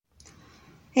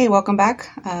Hey, welcome back.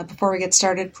 Before we get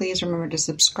started, please remember to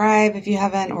subscribe if you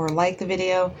haven't, or like the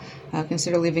video.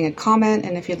 Consider leaving a comment,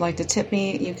 and if you'd like to tip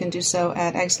me, you can do so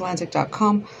at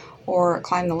exatlantic.com or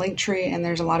climb the link tree, and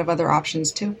there's a lot of other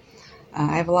options too.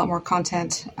 I have a lot more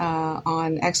content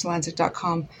on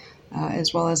exatlantic.com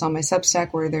as well as on my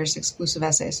Substack where there's exclusive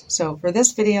essays. So for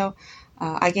this video,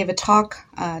 I gave a talk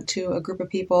to a group of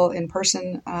people in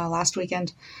person last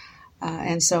weekend,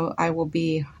 and so I will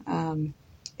be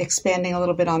expanding a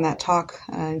little bit on that talk,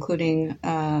 including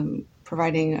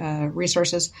providing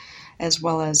resources as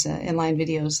well as inline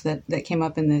videos that came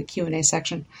up in the Q&A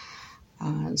section.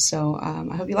 So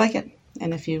I hope you like it.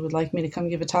 And if you would like me to come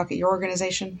give a talk at your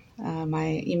organization,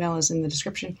 my email is in the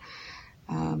description.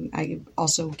 I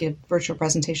also give virtual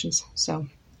presentations. So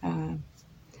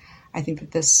I think that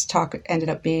this talk ended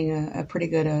up being a pretty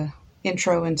good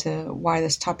intro into why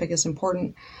this topic is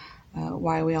important,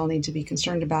 why we all need to be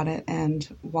concerned about it, and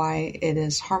why it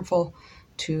is harmful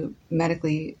to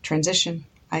medically transition,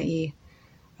 i.e.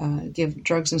 Give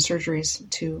drugs and surgeries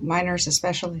to minors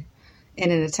especially, in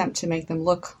an attempt to make them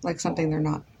look like something they're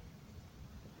not.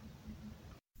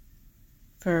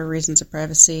 For reasons of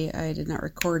privacy, I did not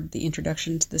record the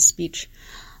introduction to this speech,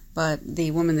 but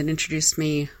the woman that introduced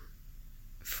me,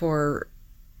 for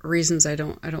reasons I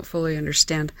don't fully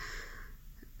understand,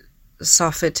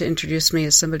 saw fit to introduce me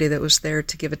as somebody that was there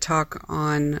to give a talk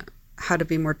on how to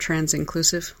be more trans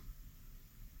inclusive,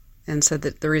 and said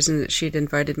that the reason that she'd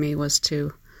invited me was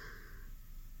to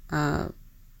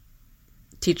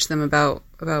teach them about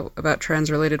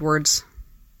trans related words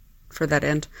for that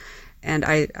end. And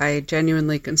I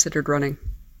genuinely considered running.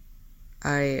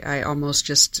 I almost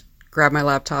just grabbed my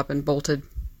laptop and bolted.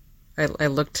 I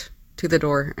looked to the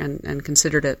door and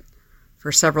considered it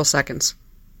for several seconds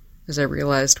as I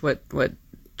realized what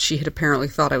she had apparently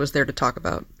thought I was there to talk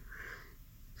about.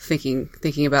 Thinking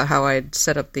about how I'd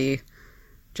set up the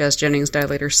Jazz Jennings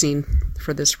dilator scene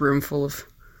for this room full of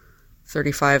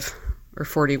 35 or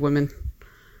 40 women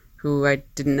who I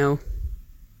didn't know.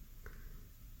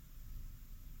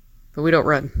 But we don't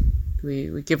run.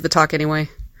 We give the talk anyway,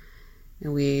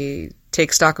 and we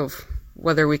take stock of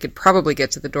whether we could probably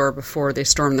get to the door before they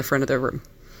storm the front of the room.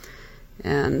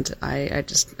 And I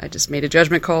just made a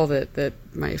judgment call that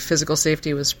my physical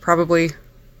safety was probably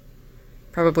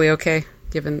okay,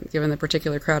 given the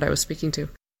particular crowd I was speaking to.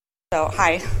 So,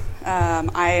 hi.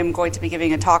 I am going to be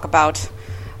giving a talk about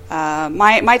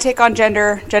my take on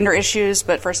gender issues,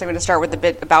 but first I'm going to start with a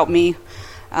bit about me.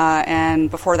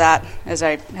 And before that, as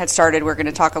I had started, we're going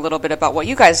to talk a little bit about what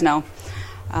you guys know.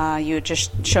 You had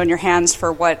just shown your hands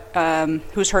for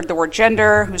who's heard the word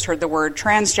gender, who's heard the word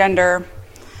transgender,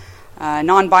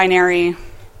 non-binary.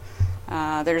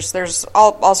 There's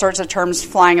all sorts of terms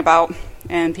flying about,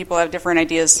 and people have different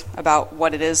ideas about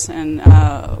what it is and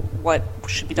what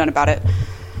should be done about it.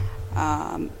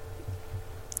 A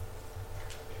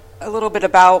little bit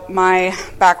about my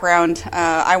background.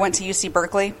 I went to UC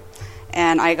Berkeley,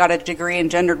 and I got a degree in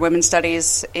gendered women's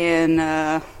studies in,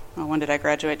 when did I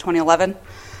graduate? 2011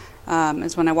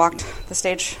 is when I walked the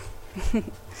stage.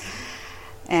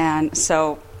 And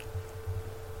so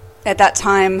at that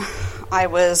time, I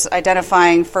was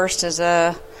identifying first as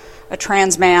a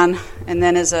trans man, and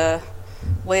then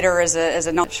later as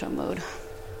a non-show mode.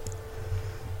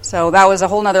 So that was a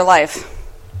whole nother life.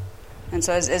 And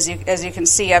so as you can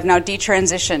see, I've now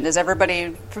detransitioned. Is everybody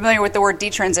familiar with the word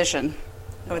detransition?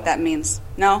 What that means?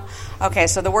 No? Okay,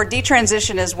 so the word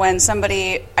detransition is when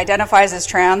somebody identifies as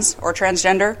trans or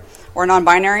transgender or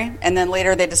non-binary, and then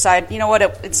later they decide, you know what,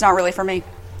 it's not really for me.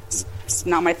 It's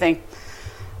not my thing.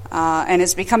 And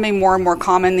it's becoming more and more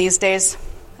common these days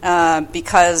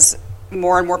because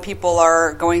more and more people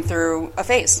are going through a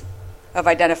phase of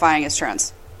identifying as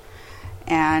trans.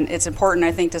 And it's important,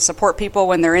 I think, to support people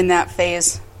when they're in that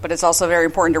phase, but it's also very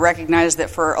important to recognize that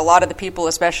for a lot of the people,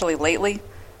 especially lately,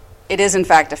 it is in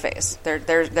fact a phase.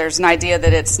 There's an idea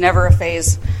that it's never a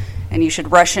phase, and you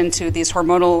should rush into these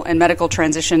hormonal and medical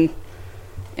transition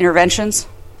interventions.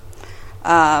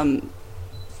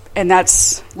 And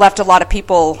that's left a lot of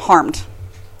people harmed.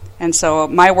 And so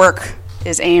my work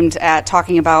is aimed at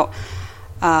talking about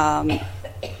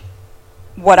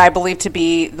what I believe to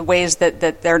be the ways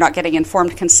that they're not getting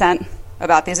informed consent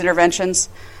about these interventions,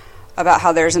 about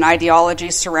how there's an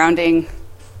ideology surrounding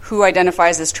who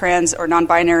identifies as trans or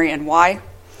non-binary and why,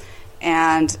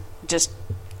 and just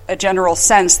a general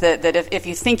sense that if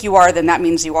you think you are, then that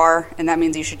means you are, and that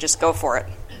means you should just go for it,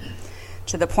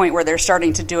 to the point where they're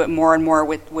starting to do it more and more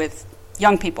with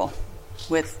young people,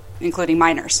 including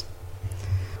minors.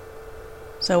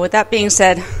 So with that being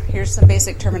said, here's some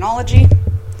basic terminology. Do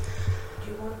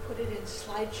you want to put it in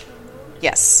slideshow mode?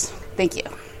 Yes. Thank you.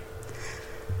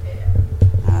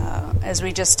 As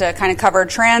we just kind of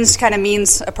covered, trans kind of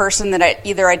means a person that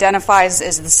either identifies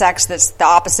as the sex that's the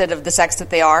opposite of the sex that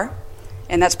they are.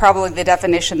 And that's probably the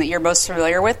definition that you're most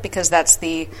familiar with, because that's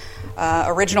the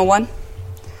original one,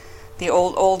 the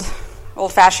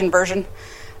old-fashioned version.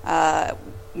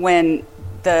 When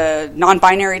the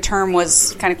non-binary term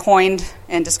was kind of coined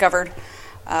and discovered,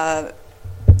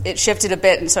 it shifted a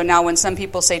bit. And so now when some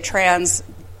people say trans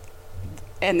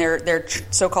and they're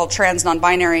so-called trans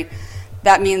non-binary,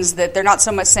 that means that they're not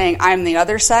so much saying I'm the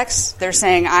other sex, they're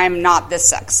saying I'm not this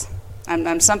sex.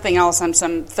 I'm something else, I'm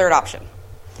some third option.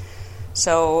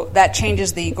 So that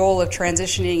changes the goal of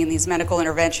transitioning in these medical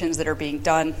interventions that are being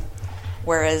done.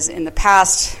 Whereas in the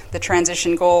past, the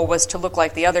transition goal was to look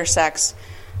like the other sex.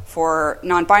 For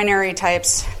non-binary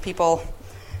types, people,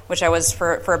 which I was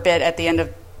for a bit at the end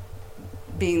of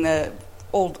being the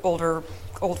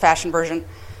old-fashioned version,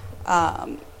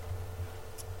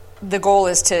 the goal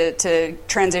is to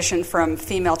transition from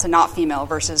female to not female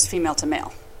versus female to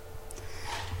male.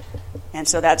 And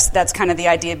so that's kind of the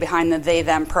idea behind the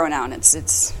they/them pronoun.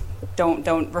 It's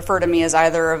don't refer to me as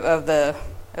either of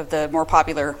the more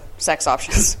popular sex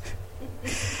options.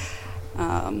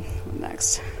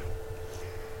 Next,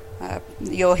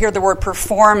 you'll hear the word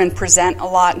perform and present a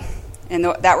lot, and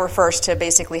that refers to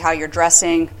basically how you're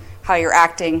dressing, how you're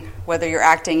acting, whether you're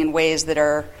acting in ways that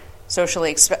are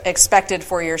socially expected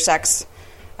for your sex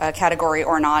category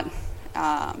or not.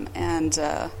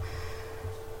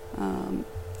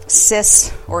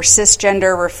 Cis or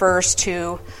cisgender refers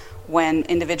to when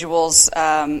individuals,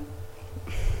 there's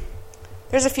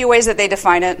a few ways that they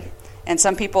define it, and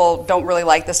some people don't really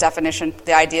like this definition.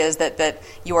 The idea is that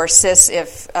you are cis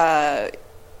if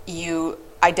you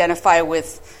identify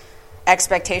with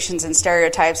expectations and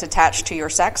stereotypes attached to your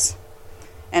sex.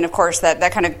 And of course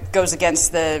that kind of goes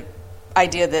against the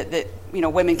idea that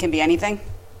women can be anything.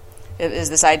 It is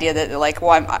this idea that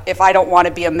if I don't want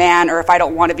to be a man, or if I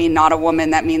don't want to be not a woman,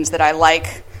 that means that I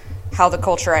like how the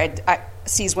culture I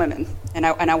sees women, and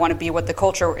I want to be what the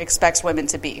culture expects women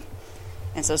to be.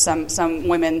 And so some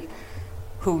women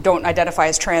who don't identify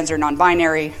as trans or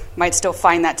non-binary might still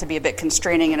find that to be a bit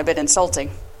constraining and a bit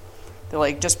insulting. They're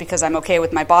like, just because I'm okay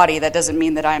with my body, that doesn't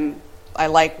mean that I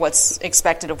like what's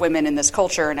expected of women in this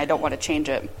culture, and I don't want to change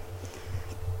it.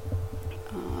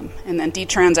 And then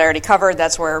detrans I already covered.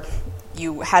 That's where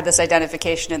you had this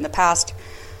identification in the past.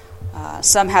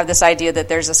 Some have this idea that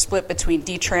there's a split between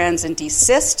detrans and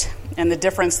decis, and the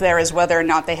difference there is whether or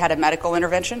not they had a medical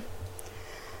intervention.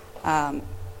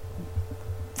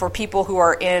 For people who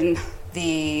are in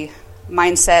the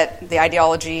mindset, the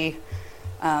ideology,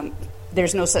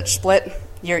 there's no such split.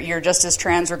 You're just as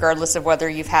trans regardless of whether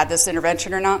you've had this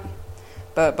intervention or not.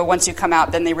 But once you come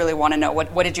out, then they really want to know,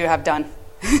 what did you have done?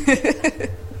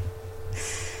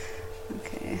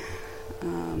 Okay.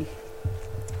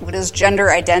 What is gender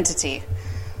identity?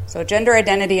 So gender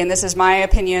identity, and this is my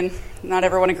opinion, not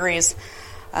everyone agrees,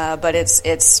 but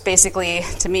it's basically,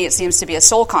 to me, it seems to be a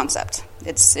soul concept.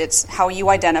 It's how you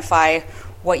identify,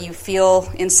 what you feel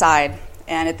inside.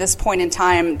 And at this point in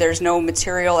time, there's no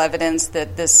material evidence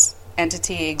that this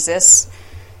entity exists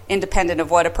independent of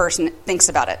what a person thinks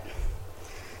about it.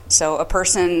 So a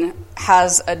person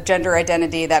has a gender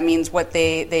identity, that means what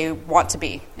they want to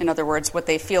be. In other words, what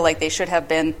they feel like they should have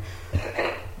been,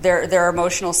 their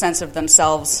emotional sense of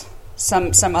themselves,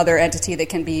 some other entity that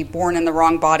can be born in the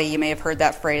wrong body. You may have heard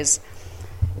that phrase.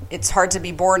 It's hard to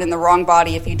be born in the wrong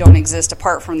body if you don't exist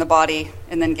apart from the body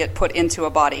and then get put into a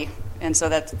body. And so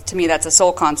that, to me, that's a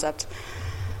soul concept.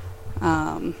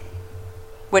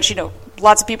 Which,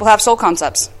 lots of people have soul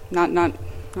concepts. Not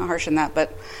harsh in that,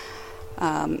 but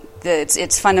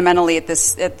it's fundamentally at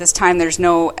this time there's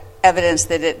no evidence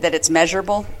that it's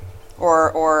measurable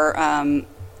or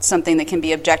something that can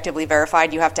be objectively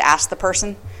verified. You have to ask the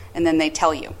person, and then they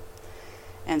tell you.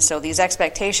 And so these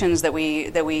expectations that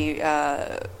we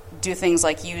do things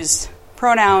like use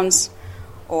pronouns,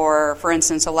 or, for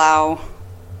instance, allow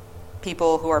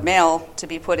people who are male to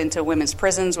be put into women's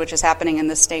prisons, which is happening in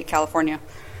this state, California,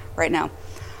 right now.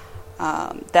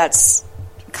 That's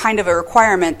kind of a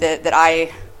requirement that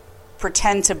I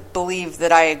pretend to believe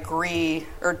that I agree,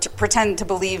 or to pretend to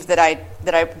believe that I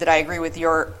agree with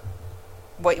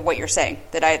what you're saying.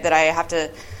 That I have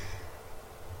to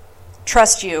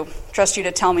trust you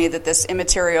to tell me that this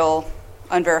immaterial,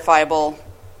 unverifiable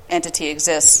entity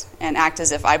exists, and act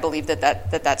as if I believe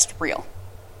that's real,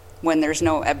 when there's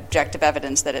no objective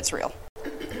evidence that it's real.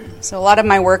 So a lot of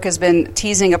my work has been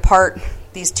teasing apart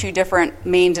these two different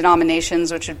main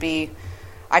denominations, which would be,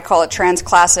 I call it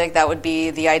transclassic. That would be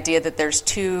the idea that there's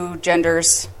two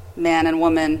genders, man and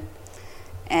woman,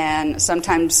 And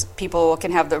sometimes people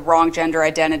can have the wrong gender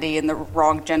identity and the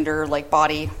wrong gender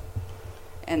body.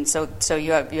 And so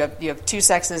you have two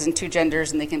sexes and two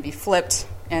genders, and they can be flipped.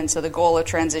 And so the goal of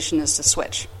transition is to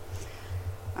switch.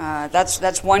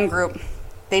 That's one group.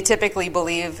 They typically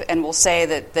believe and will say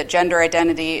that gender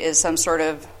identity is some sort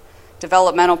of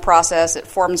developmental process. It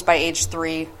forms by age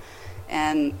 3,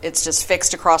 and it's just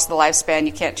fixed across the lifespan.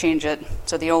 You can't change it.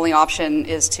 So the only option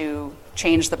is to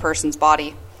change the person's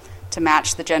body to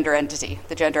match the gender entity,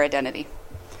 the gender identity.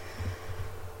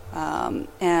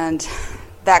 And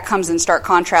that comes in stark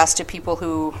contrast to people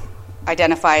who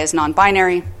identify as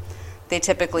non-binary. They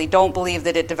typically don't believe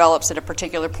that it develops at a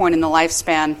particular point in the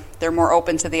lifespan. They're more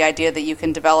open to the idea that you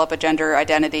can develop a gender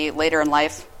identity later in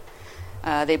life.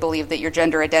 They believe that your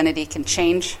gender identity can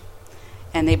change,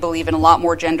 and they believe in a lot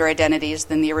more gender identities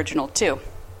than the original 2.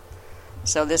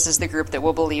 So this is the group that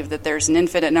will believe that there's an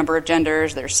infinite number of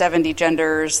genders. There's 70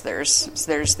 genders. There's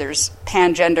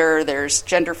pangender. There's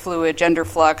gender fluid, gender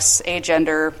flux,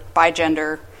 agender,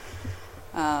 bigender,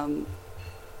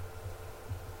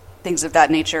 things of that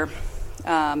nature.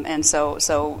 And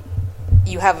so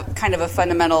you have kind of a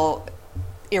fundamental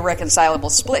irreconcilable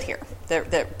split here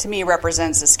that to me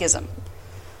represents a schism.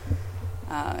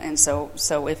 And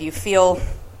so if you feel,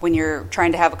 when you're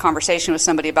trying to have a conversation with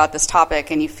somebody about this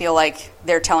topic and you feel like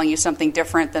they're telling you something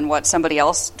different than what somebody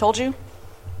else told you,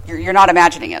 you're not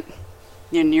imagining it.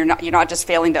 You're not just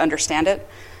failing to understand it.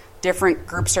 Different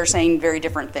groups are saying very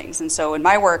different things. And so in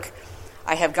my work,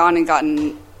 I have gone and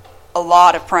gotten a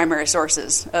lot of primary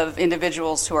sources of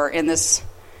individuals who are in this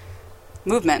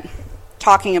movement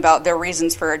talking about their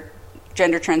reasons for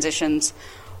gender transitions,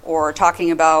 or talking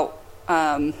about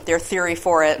their theory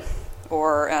for it,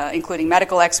 or including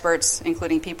medical experts,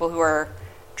 including people who are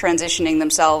transitioning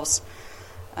themselves,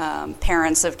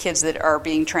 parents of kids that are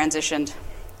being transitioned.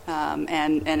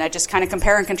 And I just kind of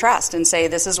compare and contrast and say,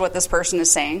 this is what this person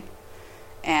is saying,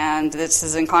 and this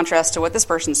is in contrast to what this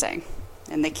person's saying.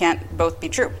 And they can't both be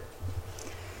true.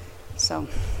 So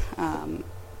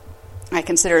I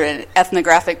consider it an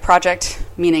ethnographic project,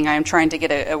 meaning I am trying to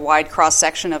get a wide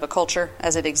cross-section of a culture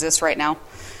as it exists right now.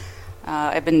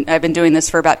 I've been doing this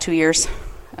for about 2 years,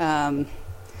 and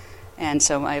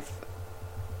so I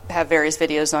have various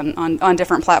videos on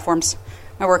different platforms.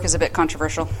 My work is a bit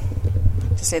controversial,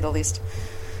 to say the least.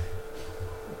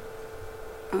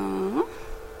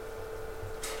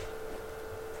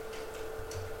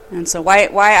 And so why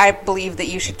I believe that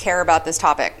you should care about this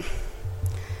topic.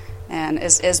 And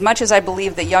as much as I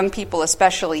believe that young people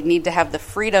especially need to have the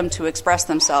freedom to express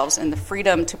themselves and the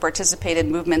freedom to participate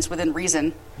in movements within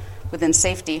reason, within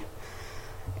safety,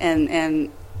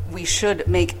 and we should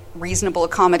make reasonable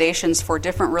accommodations for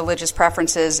different religious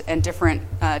preferences and different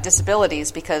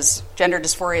disabilities, because gender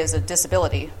dysphoria is a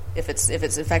disability if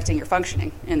it's affecting your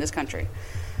functioning in this country.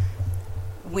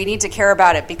 We need to care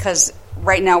about it because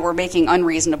right now we're making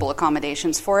unreasonable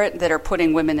accommodations for it that are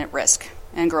putting women at risk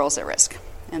and girls at risk.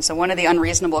 And so one of the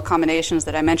unreasonable accommodations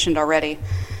that I mentioned already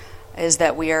is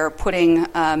that we are putting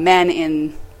men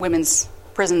in women's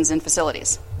prisons and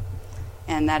facilities.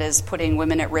 And that is putting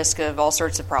women at risk of all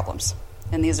sorts of problems.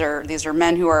 And these are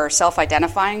men who are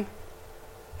self-identifying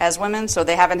as women, so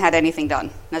they haven't had anything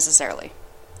done necessarily.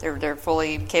 They're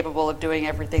fully capable of doing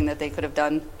everything that they could have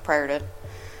done prior to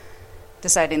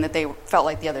deciding that they felt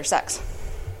like the other sex.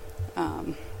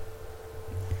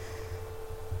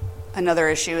 Another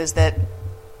issue is that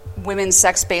women's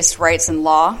sex-based rights in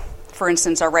law, for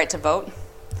instance, our right to vote,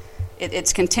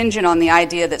 it's contingent on the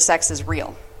idea that sex is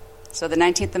real. So the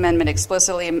 19th Amendment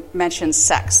explicitly mentions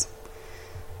sex.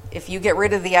 If you get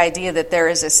rid of the idea that there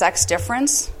is a sex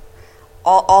difference,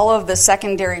 all of the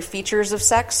secondary features of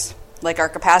sex, like our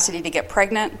capacity to get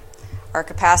pregnant, our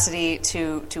capacity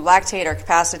to lactate,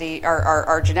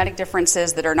 our genetic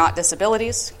differences that are not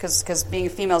disabilities, because being a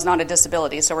female is not a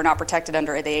disability, so we're not protected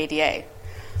under the ADA.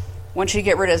 Once you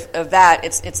get rid of that,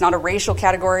 it's not a racial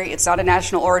category, it's not a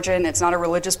national origin, it's not a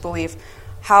religious belief.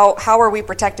 How are we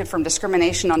protected from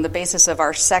discrimination on the basis of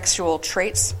our sexual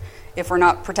traits if we're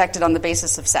not protected on the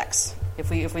basis of sex? If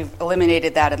we've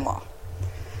eliminated that in law,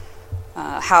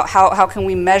 how can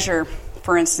we measure,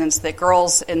 for instance, that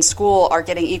girls in school are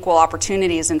getting equal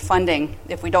opportunities and funding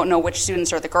if we don't know which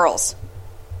students are the girls?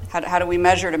 How do we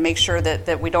measure to make sure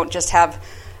that we don't just have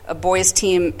a boys'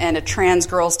 team and a trans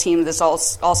girls' team that's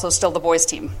also still the boys'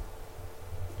 team?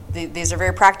 These are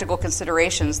very practical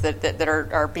considerations that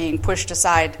are being pushed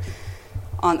aside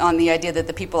on the idea that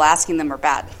the people asking them are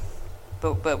bad.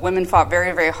 But women fought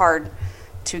very, very hard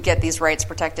to get these rights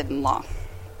protected in law.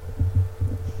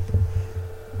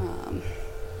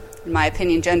 In my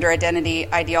opinion, gender identity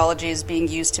ideology is being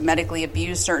used to medically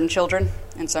abuse certain children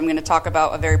And so I'm going to talk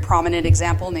about a very prominent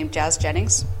example named Jazz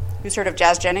Jennings. Who's heard of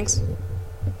Jazz Jennings?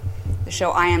 The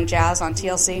show I Am Jazz on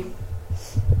TLC.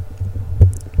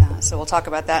 So we'll talk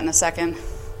about that in a second.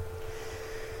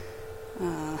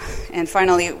 And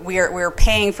finally, we're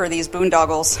paying for these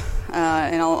boondoggles,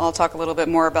 and I'll talk a little bit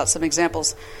more about some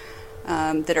examples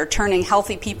that are turning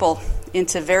healthy people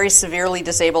into very severely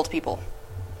disabled people.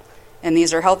 And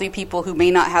these are healthy people who may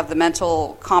not have the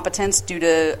mental competence due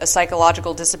to a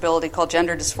psychological disability called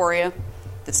gender dysphoria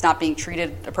that's not being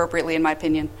treated appropriately, in my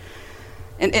opinion.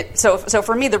 And so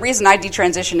for me, the reason I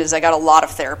detransitioned is I got a lot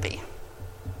of therapy.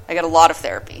 A lot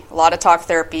of talk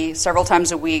therapy several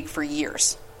times a week for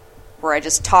years, where I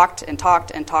just talked, and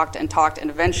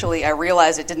eventually I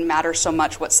realized it didn't matter so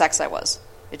much what sex I was.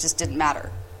 It just didn't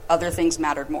matter. Other things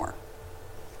mattered more.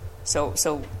 So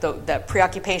that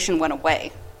preoccupation went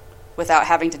away without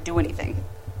having to do anything.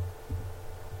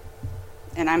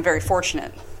 And I'm very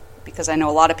fortunate because I know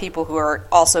a lot of people who are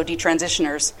also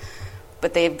detransitioners,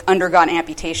 but they've undergone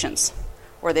amputations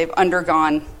or they've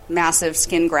undergone massive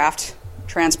skin graft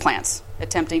transplants,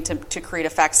 attempting to create a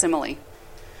facsimile,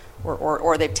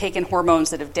 or they've taken hormones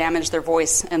that have damaged their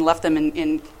voice and left them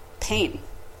in pain.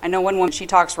 I know one woman, she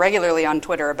talks regularly on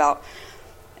Twitter about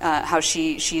how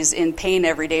she's in pain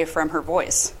every day from her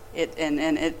voice.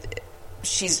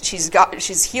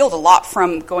 She's healed a lot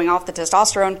from going off the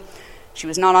testosterone. She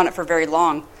was not on it for very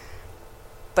long,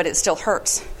 but it still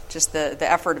hurts, just the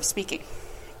effort of speaking.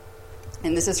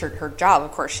 And this is her job,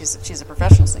 of course. She's a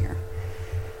professional singer.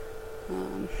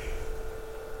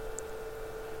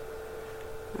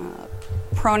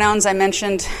 Pronouns I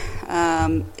mentioned.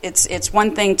 It's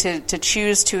one thing to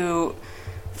choose to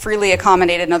freely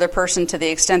accommodate another person to the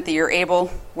extent that you're able,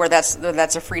 where that's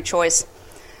a free choice.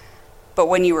 But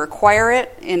when you require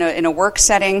it in a work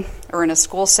setting or in a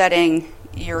school setting,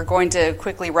 you're going to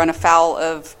quickly run afoul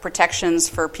of protections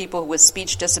for people with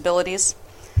speech disabilities,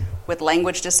 with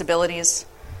language disabilities,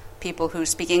 people who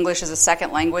speak English as a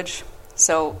second language.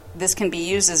 So this can be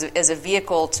used as a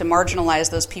vehicle to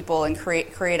marginalize those people and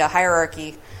create a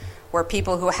hierarchy where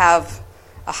people who have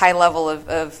a high level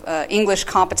of English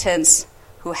competence,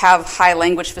 who have high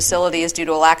language facilities due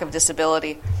to a lack of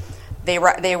disability, they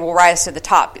will rise to the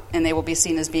top, and they will be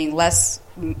seen as being less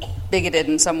bigoted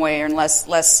in some way and less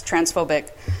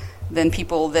transphobic than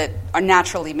people that are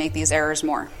naturally make these errors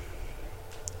more.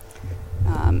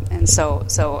 And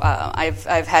so I've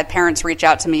had parents reach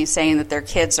out to me saying that their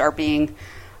kids are being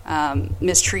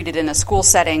mistreated in a school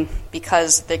setting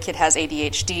because the kid has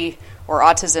ADHD or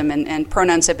autism, and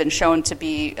pronouns have been shown to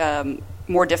be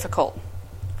more difficult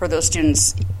for those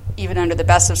students, even under the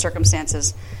best of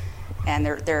circumstances, and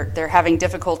they're having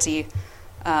difficulty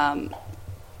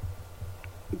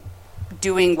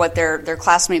doing what their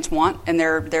classmates want, and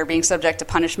they're being subject to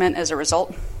punishment as a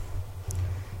result.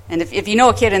 And if you know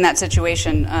a kid in that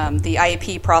situation, the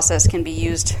IEP process can be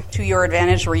used to your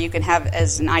advantage, where you can have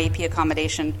as an IEP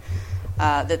accommodation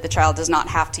that the child does not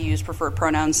have to use preferred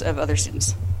pronouns of other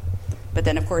students. But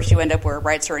then, of course, you end up where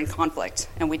rights are in conflict,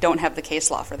 and we don't have the case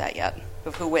law for that yet,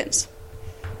 of who wins.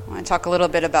 I want to talk a little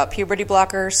bit about puberty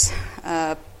blockers.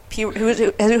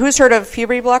 Who's heard of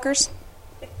puberty blockers?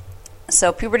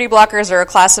 So puberty blockers are a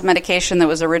class of medication that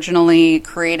was originally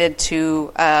created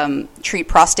to treat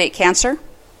prostate cancer.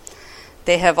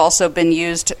 They have also been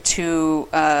used to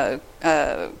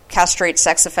castrate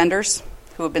sex offenders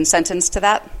who have been sentenced to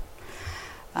that.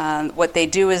 What they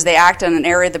do is they act on an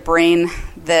area of the brain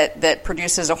that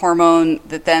produces a hormone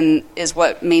that then is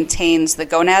what maintains the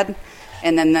gonad,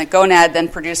 and then the gonad then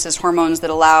produces hormones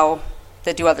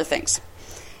that do other things.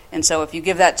 And so if you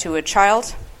give that to a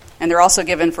child, and they're also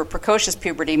given for precocious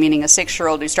puberty, meaning a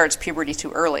 6-year-old who starts puberty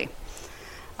too early,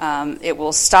 it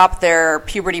will stop their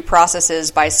puberty processes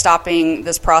by stopping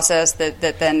this process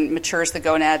that then matures the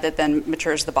gonad, that then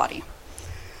matures the body.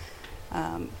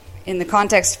 In the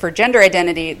context for gender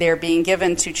identity, they're being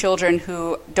given to children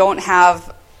who don't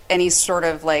have any sort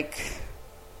of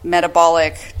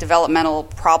metabolic developmental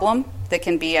problem that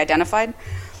can be identified,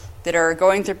 that are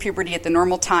going through puberty at the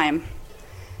normal time,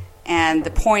 and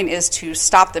the point is to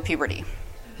stop the puberty.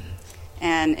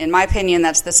 And in my opinion,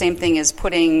 that's the same thing as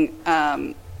putting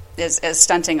as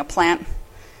stunting a plant,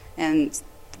 and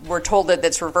we're told that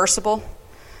that's reversible.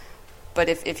 But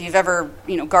if you've ever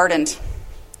gardened,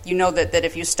 you know that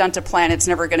if you stunt a plant, it's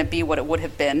never going to be what it would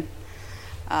have been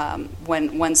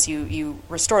once you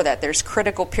restore that. There's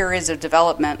critical periods of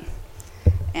development,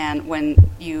 and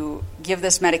when you give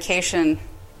this medication,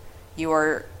 you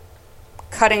are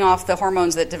cutting off the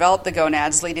hormones that develop the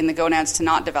gonads, leading the gonads to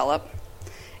not develop.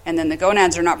 And then the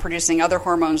gonads are not producing other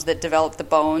hormones that develop the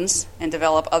bones and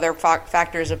develop other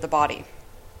factors of the body.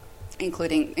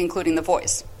 including the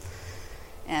voice,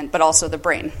 but also the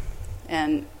brain.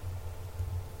 And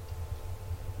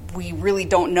we really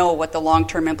don't know what the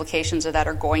long-term implications of that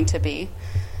are going to be.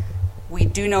 We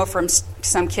do know from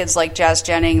some kids like Jazz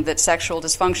Jennings that sexual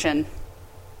dysfunction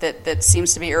that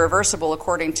seems to be irreversible,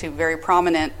 according to very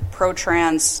prominent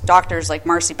pro-trans doctors like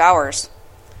Marcy Bowers,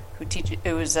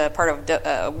 who is a part of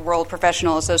the World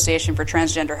Professional Association for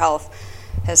Transgender Health,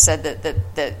 has said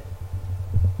that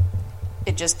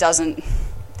it just doesn't.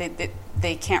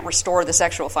 They can't restore the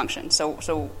sexual function.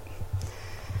 So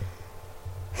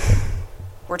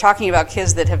we're talking about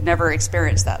kids that have never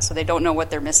experienced that, so they don't know what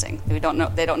they're missing. They don't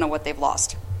know what they've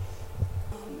lost.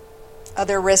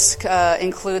 Other risks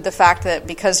include the fact that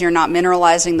because you're not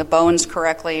mineralizing the bones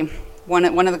correctly, one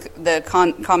of the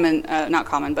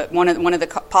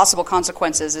possible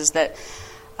consequences is that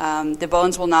the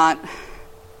bones will not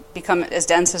become as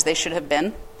dense as they should have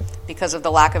been because of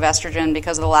the lack of estrogen,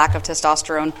 because of the lack of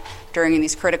testosterone during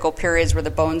these critical periods where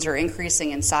the bones are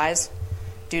increasing in size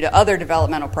due to other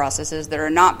developmental processes that are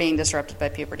not being disrupted by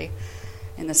puberty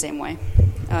in the same way,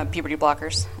 puberty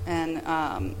blockers.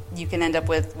 And you can end up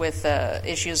with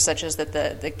issues such as that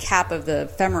the cap of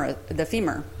the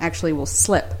femur actually will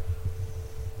slip.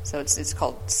 So it's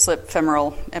called slip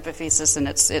femoral epiphysis, and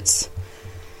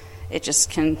it just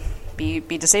can be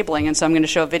disabling. And so I'm going to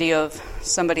show a video of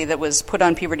somebody that was put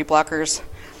on puberty blockers.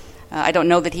 I don't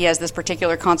know that he has this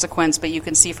particular consequence, but you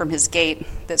can see from his gait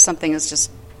that something is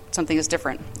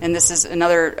different. And this is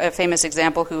another famous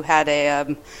example who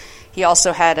had he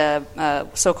also had a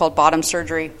so-called bottom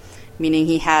surgery, meaning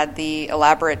he had the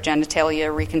elaborate genitalia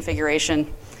reconfiguration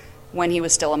when he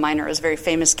was still a minor. It was a very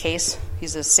famous case.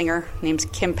 He's a singer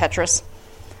named Kim Petras.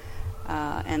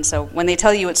 And so when they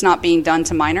tell you it's not being done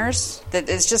to minors, that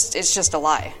it's just a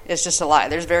lie. It's just a lie.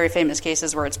 There's very famous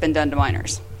cases where it's been done to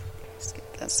minors.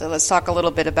 So let's talk a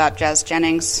little bit about Jazz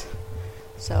Jennings.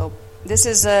 So this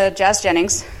is Jazz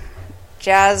Jennings.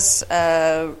 Jazz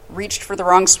reached for the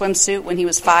wrong swimsuit when he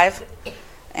was 5,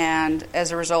 and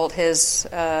as a result, his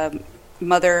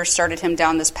mother started him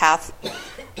down this path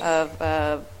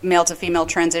of male to female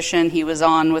transition. He was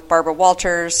on with Barbara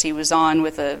Walters. He was on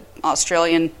with an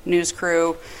Australian news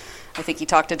crew. I think he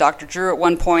talked to Dr. Drew at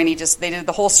one point. They did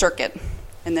the whole circuit,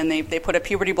 and then they put a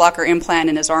puberty blocker implant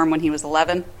in his arm when he was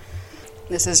 11.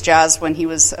 This is Jazz when he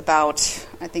was about,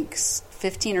 I think,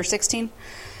 15 or 16.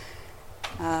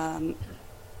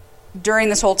 During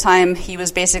this whole time, he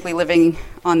was basically living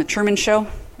on The Truman Show,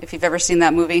 if you've ever seen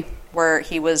that movie, where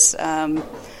he was on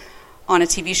a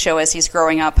TV show as he's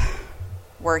growing up,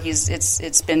 where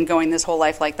it's been going this whole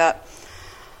life like that.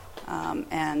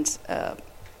 And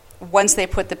once they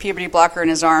put the puberty blocker in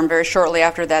his arm, very shortly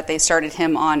after that, they started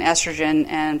him on estrogen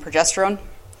and progesterone.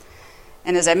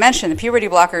 And as I mentioned, the puberty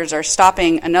blockers are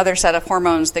stopping another set of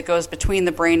hormones that goes between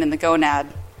the brain and the gonad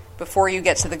before you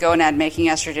get to the gonad making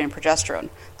estrogen and progesterone.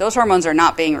 Those hormones are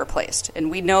not being replaced. And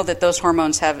we know that those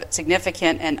hormones have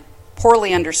significant and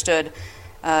poorly understood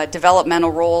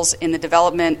developmental roles in the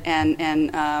development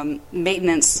and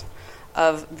maintenance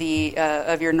of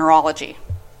your neurology.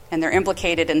 And they're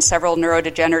implicated in several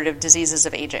neurodegenerative diseases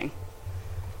of aging.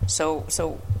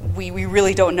 So we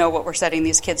really don't know what we're setting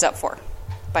these kids up for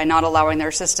by not allowing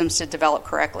their systems to develop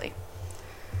correctly.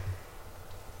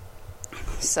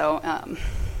 So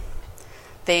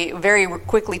they very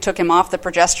quickly took him off the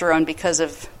progesterone because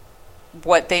of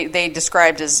what they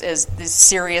described as these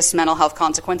serious mental health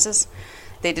consequences.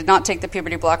 They did not take the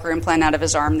puberty blocker implant out of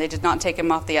his arm. They did not take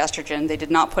him off the estrogen. They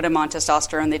did not put him on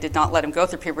testosterone. They did not let him go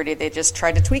through puberty. They just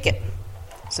tried to tweak it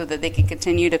so that they could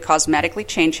continue to cosmetically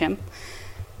change him,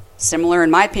 similar,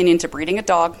 in my opinion, to breeding a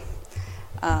dog,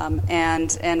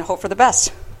 and hope for the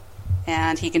best.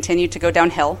 And he continued to go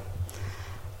downhill.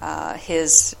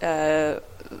 His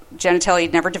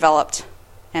genitalia never developed,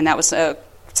 and that was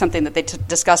something that they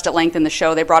discussed at length in the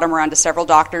show. They brought him around to several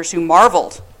doctors who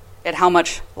marveled at how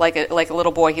much like a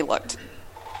little boy he looked.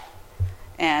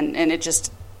 And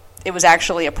it was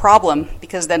actually a problem,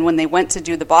 because then when they went to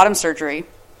do the bottom surgery,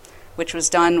 which was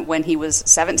done when he was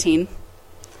 17,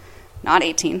 not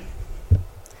 18,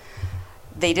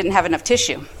 they didn't have enough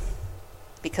tissue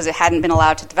because it hadn't been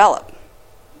allowed to develop.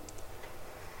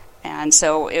 And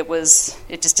so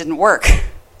it just didn't work.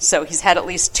 So he's had at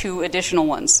least 2 additional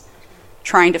ones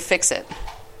trying to fix it.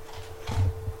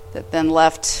 That then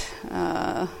left,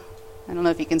 I don't know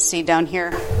if you can see down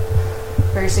here,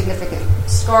 very significant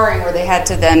scarring where they had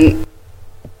to then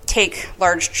take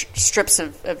large strips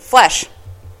of flesh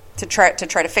to try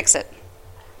to fix it.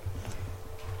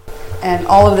 And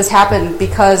all of this happened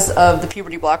because of the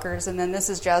puberty blockers. And then this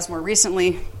is Jazz more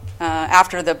recently.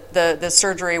 after the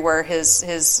surgery where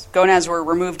his gonads were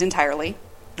removed entirely,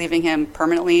 leaving him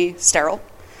permanently sterile.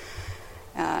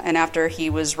 And after he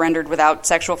was rendered without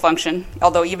sexual function,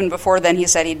 although even before then he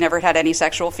said he'd never had any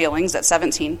sexual feelings at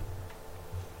 17.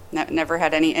 Never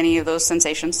had any of those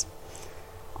sensations.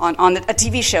 On a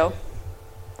TV show,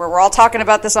 where we're all talking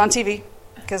about this on TV,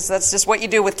 because that's just what you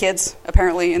do with kids,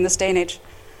 apparently, in this day and age.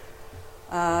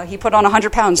 He put on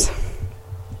 100 pounds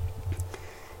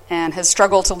and has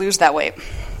struggled to lose that weight.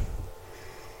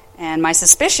 And my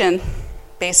suspicion,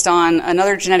 based on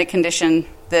another genetic condition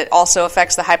that also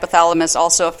affects the hypothalamus,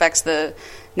 also affects the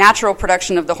natural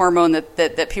production of the hormone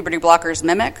that puberty blockers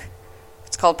mimic,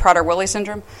 it's called Prader-Willi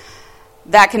syndrome.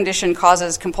 That condition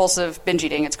causes compulsive binge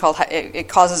eating. It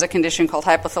causes a condition called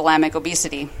hypothalamic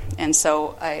obesity. And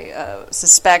so I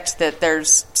suspect that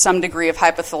there's some degree of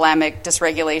hypothalamic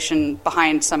dysregulation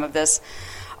behind some of this.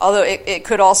 Although it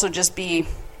could also just be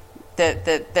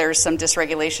that there's some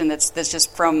dysregulation that's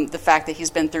just from the fact that he's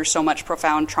been through so much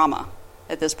profound trauma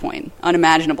at this point,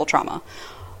 unimaginable trauma.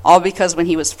 All because when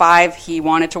he was 5, he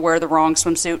wanted to wear the wrong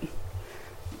swimsuit.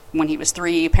 When he was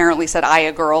 3, he apparently said, "I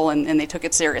a girl," and they took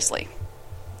it seriously.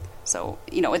 So,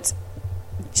 it's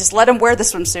just let him wear the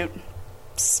swimsuit.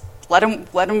 Just let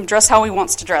him dress how he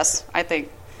wants to dress, I think.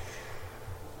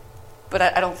 But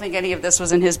I don't think any of this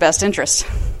was in his best interest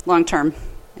long term.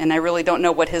 And I really don't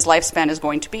know what his lifespan is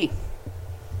going to be.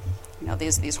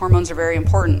 These hormones are very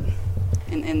important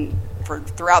for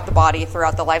throughout the body,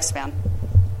 throughout the lifespan.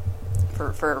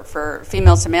 For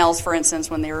females to males, for instance,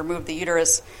 when they remove the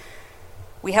uterus,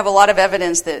 we have a lot of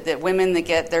evidence that women that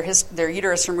get their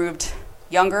uterus removed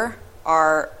younger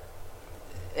are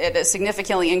at a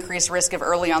significantly increased risk of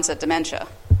early onset dementia.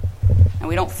 And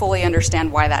we don't fully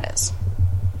understand why that is.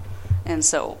 And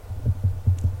so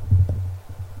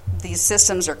these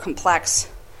systems are complex,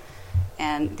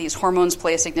 and these hormones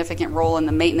play a significant role in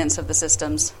the maintenance of the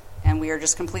systems, and we are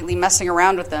just completely messing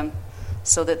around with them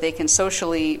so that they can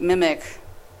socially mimic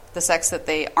the sex that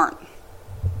they aren't.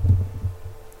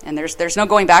 And there's no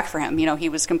going back for him. He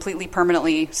was completely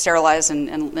permanently sterilized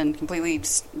and completely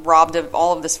robbed of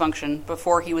all of this function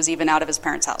before he was even out of his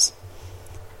parents' house.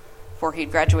 Before he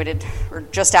graduated, or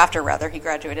just after, rather, he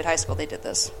graduated high school, they did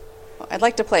this. I'd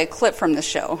like to play a clip from this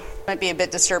show. It might be a bit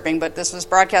disturbing, but this was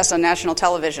broadcast on national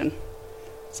television.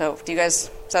 So, is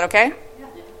that okay? Yeah.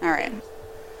 All right.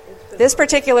 This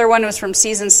particular one was from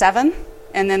season 7,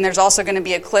 and then there's also going to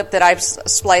be a clip that I've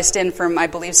spliced in from, I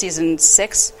believe, season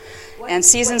 6. And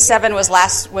season 7 we're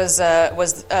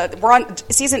on,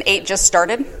 season 8 just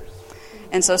started.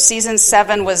 And so season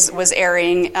 7 was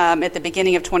airing at the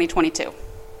beginning of 2022.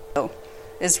 So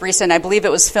it's recent. I believe it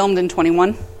was filmed in 20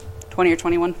 or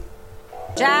 21.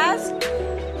 Jazz,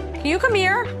 can you come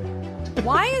here?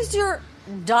 Why is your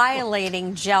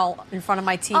dilating gel in front of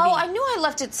my TV? Oh, I knew I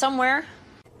left it somewhere.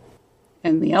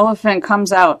 And the elephant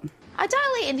comes out. I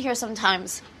dilate in here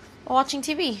sometimes while watching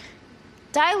TV.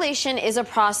 Dilation is a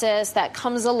process that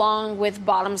comes along with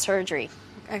bottom surgery.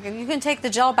 Okay, you can take the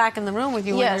gel back in the room with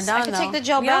you when you're done, I can take the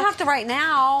gel back. You don't have to right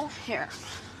now. Here.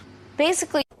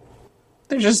 Basically,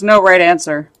 there's just no right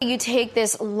answer. you take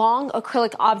this long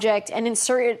acrylic object and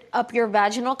insert it up your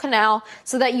vaginal canal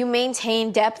so that you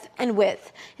maintain depth and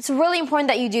width. It's really important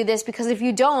that you do this because if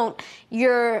you don't,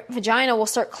 your vagina will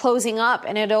start closing up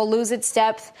and it'll lose its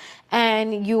depth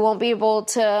and you won't be able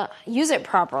to use it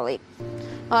properly.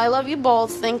 I love you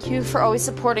both. Thank you for always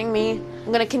supporting me. I'm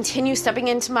going to continue stepping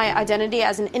into my identity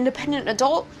as an independent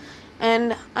adult,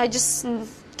 and I just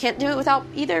can't do it without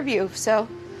either of you. So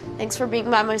thanks for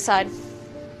being by my side.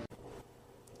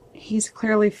 He's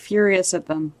clearly furious at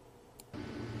them.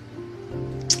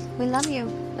 We love you.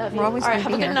 Love you. We're always All right,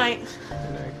 going to be have a here. good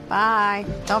night. Bye.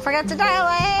 Don't forget to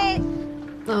dilate.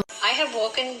 I had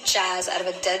woken Jazz out of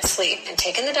a dead sleep and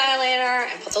taken the dilator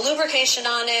and put the lubrication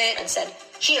on it and said,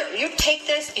 "Here, you take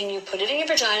this and you put it in your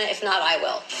vagina. If not, I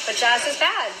will." But Jazz is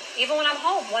bad, even when I'm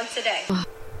home once a day.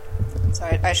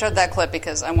 So I showed that clip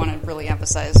because I want to really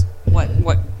emphasize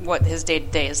what his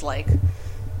day-to-day is like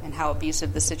and how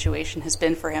abusive the situation has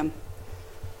been for him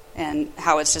and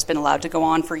how it's just been allowed to go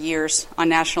on for years on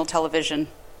national television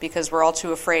because we're all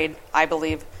too afraid, I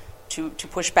believe, to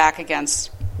push back against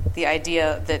the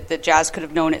idea that Jazz could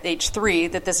have known at age 3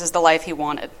 that this is the life he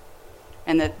wanted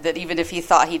and that even if he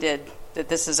thought he did, that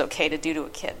this is okay to do to a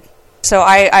kid. So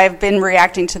I've been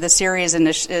reacting to the series in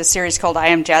a series called I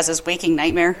Am Jazz's Waking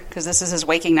Nightmare because this is his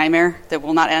waking nightmare that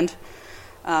will not end.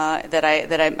 I've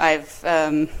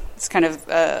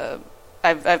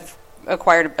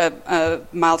acquired a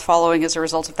mild following as a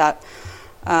result of that.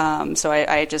 So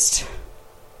I just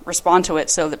respond to it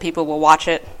so that people will watch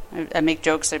it. I make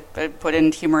jokes. I put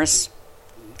in humorous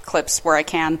clips where I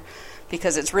can,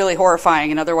 because it's really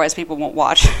horrifying and otherwise people won't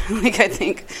watch, like I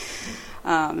think.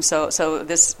 So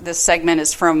this segment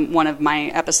is from one of my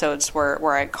episodes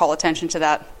where I call attention to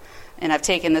that. And I've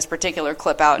taken this particular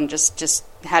clip out and just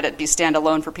had it be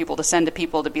standalone for people to send to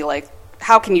people to be like,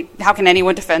 how can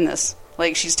anyone defend this?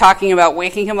 Like, she's talking about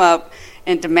waking him up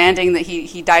and demanding that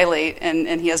he dilate,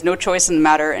 and he has no choice in the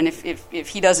matter. And if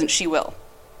he doesn't, she will,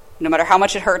 no matter how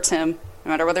much it hurts him,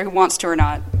 no matter whether he wants to or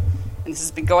not. And this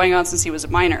has been going on since he was a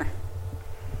minor.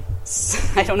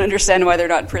 I don't understand why they're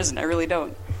not in prison. I really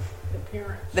don't.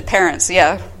 The parents,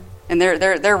 yeah, and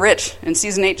they're rich. And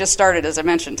season 8 just started, as I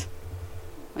mentioned.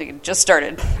 Like, it just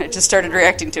started. I just started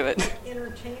reacting to it.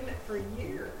 Entertainment for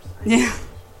years. Yeah.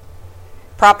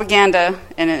 Propaganda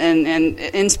and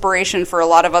inspiration for a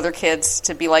lot of other kids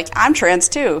to be like, I'm trans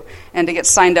too, and to get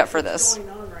signed up for this. It's going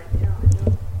on right now. I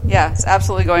know. Yeah, it's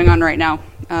absolutely going on right now.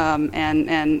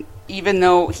 And even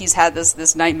though he's had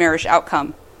this nightmarish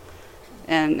outcome,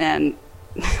 and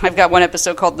I've got one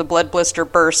episode called "The Blood Blister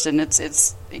Burst," and it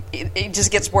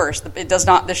just gets worse.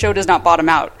 The show does not bottom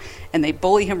out, and they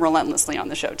bully him relentlessly on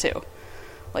the show too.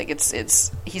 Like,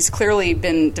 he's clearly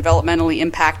been developmentally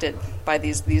impacted by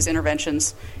these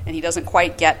interventions, and he doesn't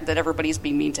quite get that everybody's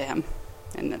being mean to him,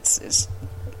 and it's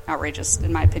outrageous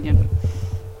in my opinion.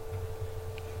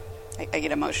 I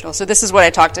get emotional. So this is what I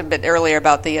talked a bit earlier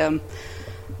about the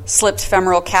slipped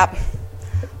femoral cap.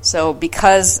 So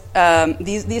because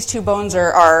these two bones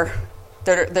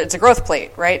it's a growth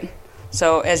plate, right?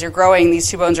 So as you're growing, these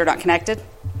two bones are not connected,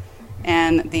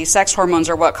 and the sex hormones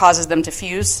are what causes them to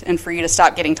fuse and for you to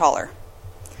stop getting taller.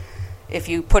 If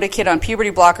you put a kid on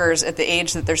puberty blockers at the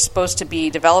age that they're supposed to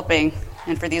be developing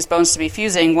and for these bones to be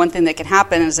fusing, one thing that can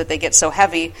happen is that they get so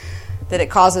heavy that it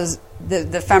causes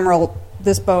the femoral,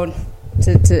 this bone,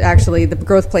 to actually, the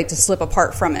growth plate to slip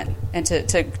apart from it and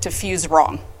to fuse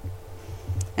wrong.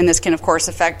 And this can, of course,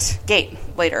 affect gait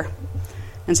later.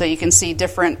 And so you can see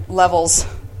different levels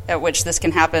at which this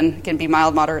can happen. It can be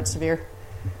mild, moderate, severe.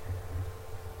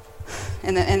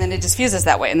 And then it just fuses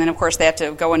that way. And then, of course, they have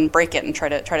to go and break it and try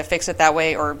to fix it that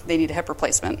way, or they need a hip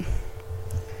replacement.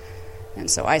 And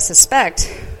so I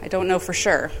suspect, I don't know for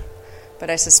sure, but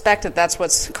I suspect that that's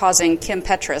what's causing Kim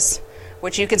Petras,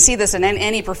 which you can see this in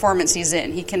any performance he's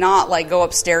in. He cannot, go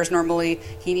upstairs normally.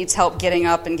 He needs help getting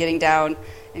up and getting down.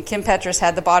 And Kim Petras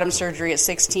had the bottom surgery at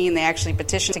 16. They actually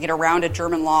petitioned to get around a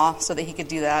German law so that he could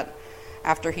do that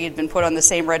after he had been put on the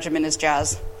same regimen as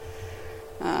Jazz.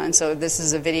 And so this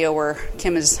is a video where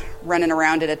Kim is running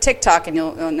around at a TikTok, and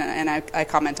I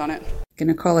comment on it. Going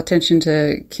to call attention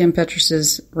to Kim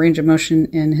Petras's range of motion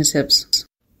in his hips.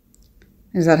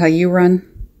 Is that how you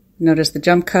run? Notice the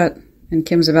jump cut, and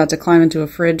Kim's about to climb into a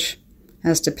fridge,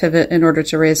 has to pivot in order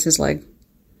to raise his leg.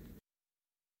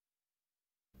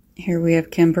 Here we have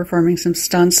Kim performing some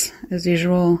stunts, as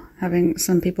usual, having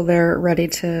some people there ready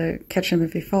to catch him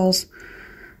if he falls.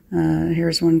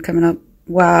 Here's one coming up.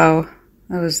 Wow,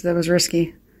 that was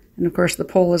risky. And of course the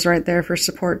pole is right there for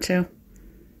support too.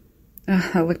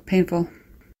 That looked painful.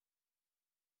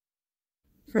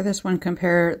 For this one,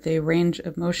 compare the range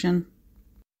of motion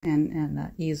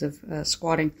and ease of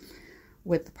squatting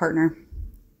with the partner.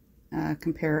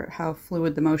 Compare how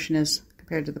fluid the motion is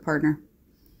compared to the partner.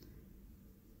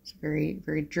 It's very,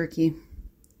 very jerky,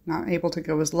 not able to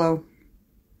go as low.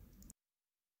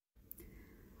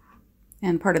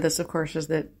 And part of this, of course, is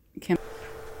that Kim...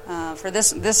 for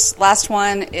this last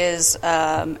one is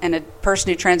a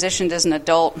person who transitioned as an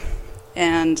adult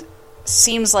and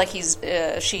seems like she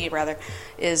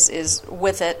is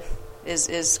with it,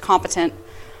 is competent,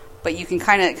 but you can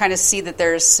kind of see that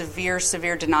there's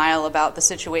severe denial about the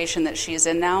situation that she's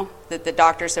in now, that the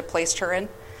doctors have placed her in,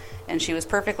 and she was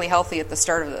perfectly healthy at the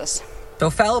start of this. So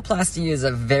phalloplasty is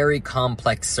a very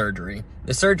complex surgery.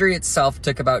 The surgery itself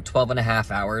took about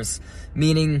 12.5 hours,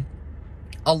 meaning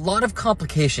a lot of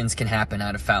complications can happen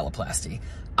out of phalloplasty.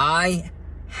 I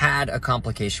had a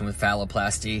complication with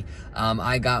phalloplasty.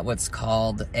 I got what's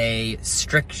called a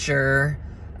stricture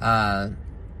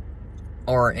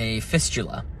or a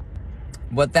fistula.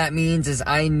 What that means is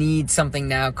I need something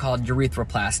now called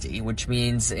urethroplasty, which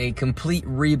means a complete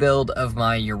rebuild of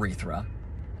my urethra.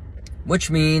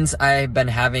 Which means I've been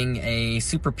having a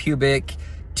suprapubic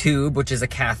tube, which is a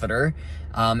catheter,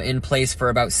 in place for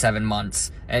about 7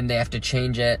 months. And they have to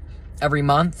change it every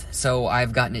month, so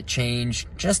I've gotten it changed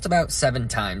just about 7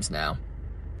 times now.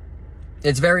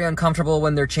 It's very uncomfortable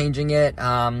when they're changing it.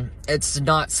 It's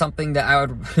not something that I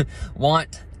would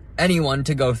want anyone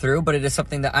to go through, but it is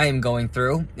something that I am going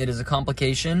through. It is a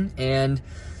complication, and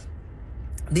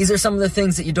these are some of the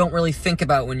things that you don't really think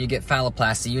about when you get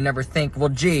phalloplasty. You never think, well,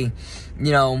 gee,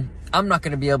 I'm not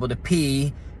going to be able to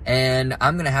pee and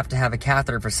I'm going to have a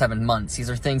catheter for 7 months. These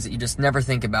are things that you just never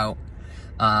think about.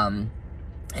 And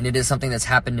it is something that's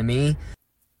happened to me.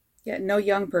 Yeah, no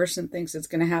young person thinks it's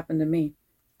going to happen to me.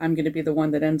 I'm going to be the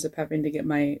one that ends up having to get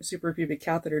my suprapubic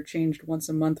catheter changed once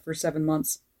a month for 7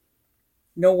 months.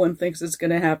 No one thinks it's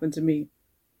going to happen to me.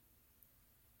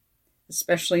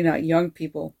 Especially not young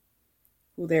people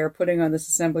who they are putting on this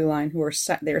assembly line, who are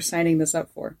they are signing this up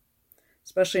for.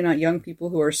 Especially not young people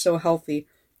who are so healthy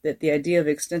that the idea of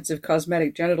extensive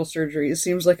cosmetic genital surgery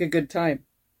seems like a good time.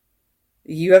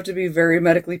 You have to be very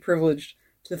medically privileged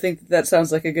to think that that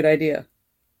sounds like a good idea.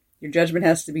 Your judgment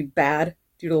has to be bad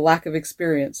due to lack of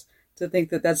experience to think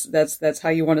that that's how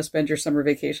you want to spend your summer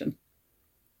vacation.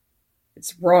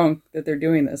 It's wrong that they're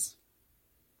doing this.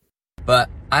 But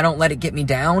I don't let it get me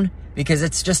down, because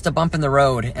it's just a bump in the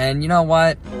road. And you know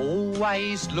what?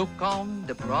 Always look on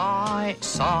the bright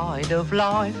side of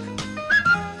life.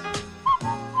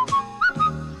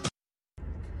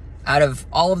 Out of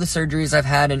all of the surgeries I've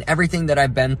had and everything that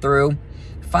I've been through,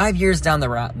 5 years down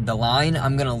the line,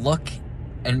 I'm going to look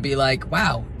and be like,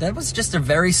 wow, that was just a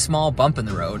very small bump in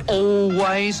the road.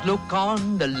 Always look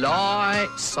on the light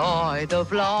side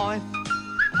of life.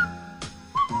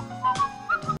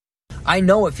 I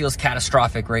know it feels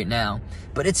catastrophic right now,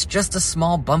 but it's just a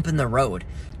small bump in the road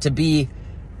to be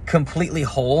completely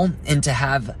whole and to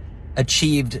have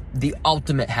achieved the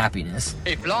ultimate happiness.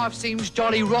 If life seems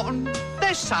jolly rotten,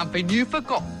 there's something you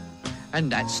forgot,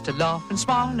 and that's to laugh and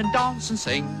smile and dance and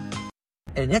sing.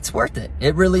 And it's worth it.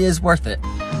 It really is worth it.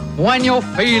 When you're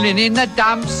feeling in the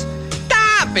dumps,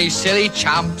 don't be silly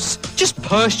chumps. Just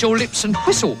purse your lips and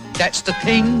whistle, that's the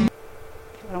thing.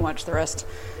 I don't watch the rest.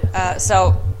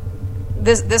 So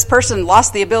this person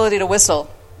lost the ability to whistle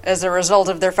as a result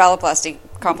of their phalloplasty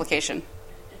complication,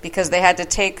 because they had to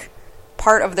take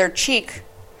part of their cheek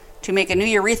to make a new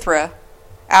urethra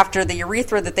after the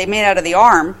urethra that they made out of the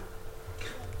arm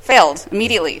failed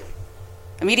immediately,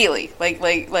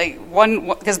 like one,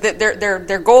 because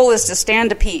their goal is to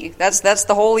stand to pee. That's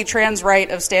the holy trans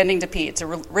rite of standing to pee. It's a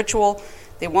ritual.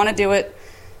 They want to do it.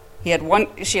 She had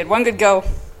one good go.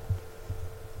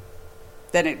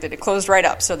 Then it closed right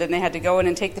up. So then they had to go in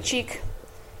and take the cheek.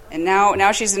 And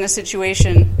now she's in a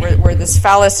situation where this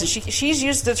phallus, and she's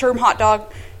used the term hot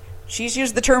dog, she's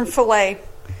used the term fillet.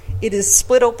 It is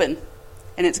split open,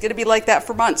 and it's going to be like that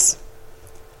for months.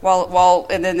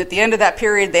 And then at the end of that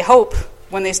period, they hope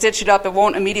when they stitch it up, it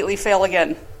won't immediately fail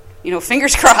again.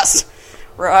 Fingers crossed.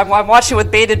 I'm watching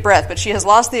with bated breath, but she has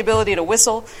lost the ability to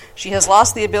whistle. She has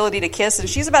lost the ability to kiss, and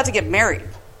she's about to get married.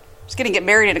 She's going to get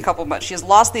married in a couple months. She has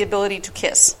lost the ability to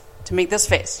kiss, to make this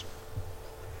face.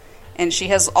 And she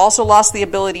has also lost the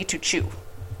ability to chew.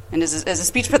 And as a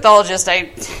speech pathologist,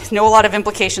 I know a lot of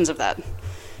implications of that.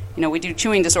 We do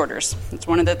chewing disorders. It's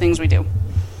one of the things we do.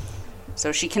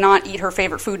 So she cannot eat her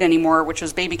favorite food anymore, which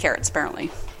was baby carrots,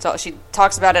 apparently. So she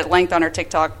talks about it at length on her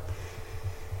TikTok.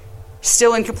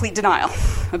 Still in complete denial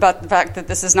about the fact that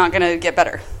this is not going to get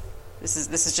better. This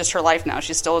is just her life now.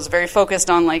 She still is very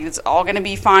focused on, it's all going to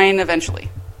be fine eventually.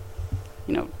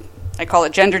 I call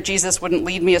it gender Jesus wouldn't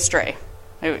lead me astray.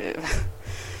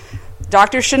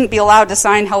 Doctors shouldn't be allowed to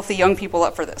sign healthy young people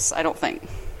up for this, I don't think.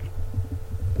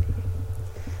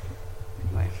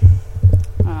 Anyway,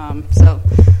 so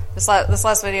this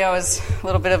last video is a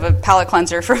little bit of a palate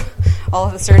cleanser for all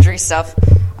of the surgery stuff.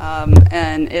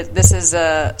 This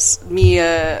is me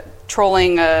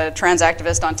trolling a trans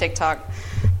activist on TikTok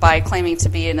by claiming to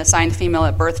be an assigned female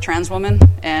at birth trans woman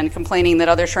and complaining that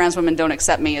other trans women don't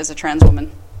accept me as a trans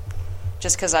woman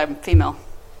just because I'm female.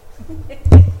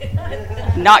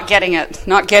 Not getting it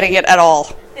at all.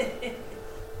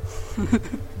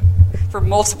 For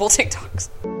multiple TikToks.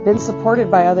 Been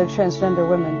supported by other transgender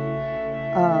women.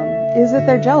 Is it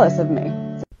they're jealous of me?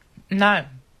 No,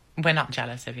 we're not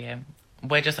jealous of you.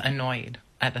 We're just annoyed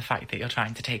at the fact that you're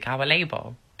trying to take our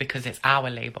label, because it's our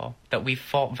label that we've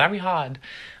fought very hard,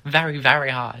 very, very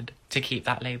hard to keep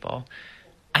that label.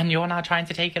 And you're now trying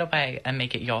to take it away and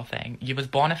make it your thing. You was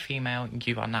born a female,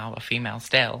 you are now a female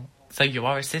still. So you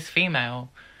are a cis female.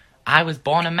 I was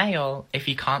born a male, if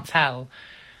you can't tell.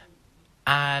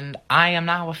 And I am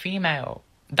now a female.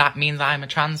 That means I'm a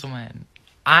trans woman.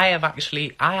 I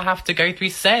have to go through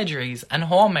surgeries and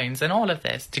hormones and all of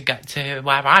this to get to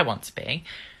where I want to be.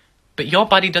 But your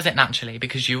body does it naturally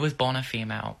because you was born a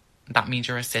female. That means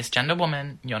you're a cisgender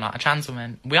woman. You're not a trans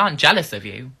woman. We aren't jealous of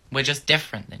you. We're just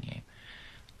different than you.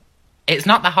 It's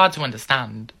not that hard to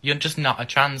understand. You're just not a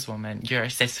trans woman. You're a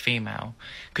cis female.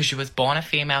 Because you was born a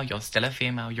female, you're still a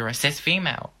female. You're a cis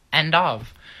female. End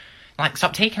of.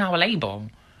 Stop taking our label.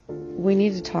 We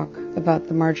need to talk about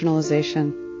the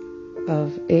marginalization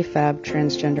of AFAB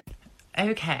transgender.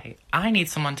 okay, I need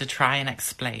someone to try and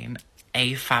explain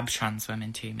AFAB trans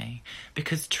women to me,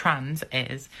 because trans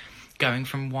is going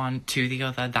from one to the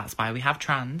other. That's why we have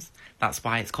trans. That's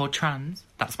why it's called trans.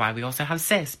 That's why we also have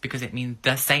cis, because it means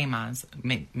the same as,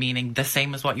 meaning the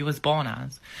same as what you was born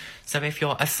as. So if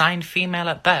you're assigned female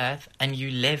at birth and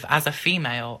you live as a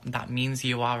female, that means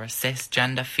you are a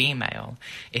cisgender female.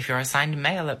 If you're assigned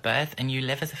male at birth and you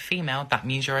live as a female, that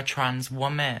means you're a trans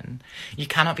woman. You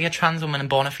cannot be a trans woman and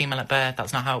born a female at birth.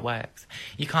 That's not how it works.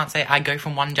 You can't say, I go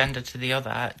from one gender to the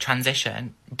other,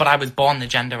 transition, but I was born the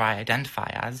gender I identify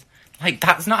as. Like,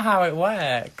 that's not how it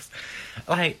works.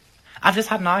 Like, I've just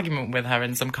had an argument with her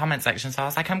in some comment section, so I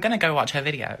was like, I'm going to go watch her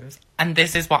videos. And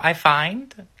this is what I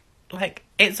find. Like,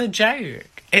 it's a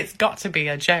joke. It's got to be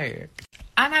a joke.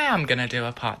 And I am going to do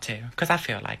a part 2, because I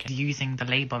feel like it. Using the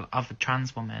label of a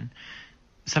trans woman,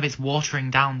 so it's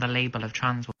watering down the label of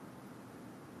trans woman.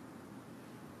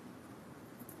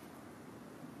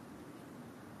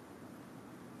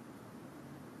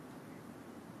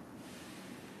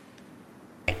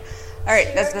 All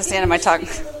right, that's the end of my talk. Can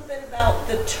you speak a little bit about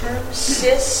the term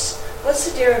cis?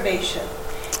 What's the derivation?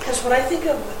 Because when I think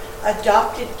of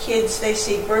adopted kids, they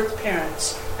say birth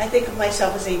parents. I think of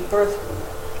myself as a birth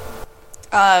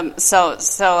woman.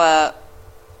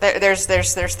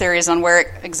 There's theories on where it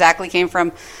exactly came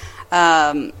from.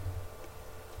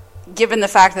 Given the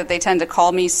fact that they tend to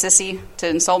call me sissy to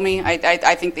insult me,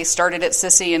 I think they started at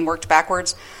sissy and worked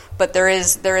backwards. But there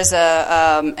is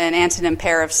an antonym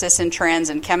pair of cis and trans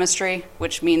in chemistry,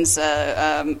 which means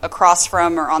across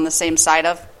from or on the same side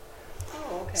of.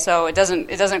 Oh, okay. So it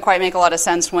doesn't quite make a lot of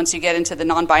sense once you get into the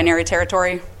non-binary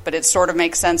territory, but it sort of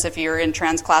makes sense if you're in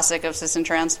trans classic of cis and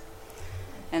trans.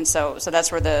 And so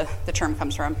that's where the term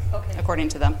comes from, okay, according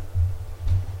to them.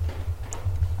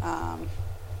 And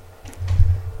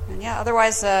yeah,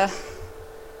 otherwise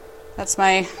that's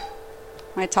my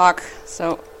talk.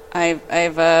 So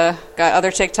I've got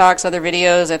other TikToks, other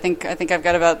videos. I think I've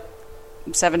got about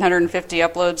 750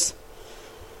 uploads.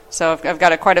 So I've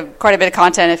got quite a bit of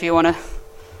content if you want to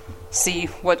see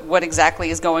what exactly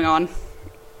is going on.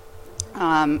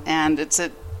 And it's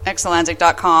at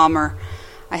exatlantic.com, or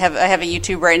I have a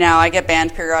YouTube right now. I get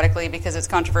banned periodically because it's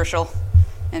controversial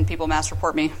and people mass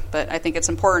report me, but I think it's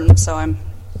important, so I'm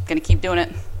going to keep doing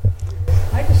it.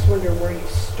 I just wonder where you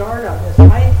start on this.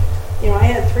 I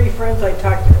had 3 friends I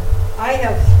talked to. I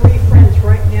have 3 friends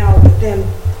right now within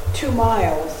 2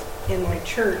 miles in my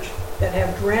church that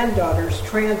have granddaughters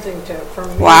transing from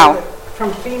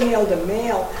female to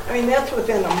male. I mean, that's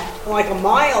within a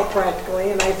mile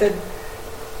practically. And I said,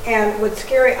 and what's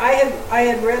scary, I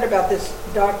had read about this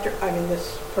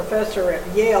this professor at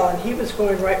Yale, and he was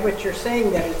going right what you're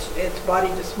saying, that it's body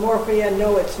dysmorphia.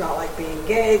 No, it's not like being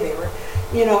gay. They were,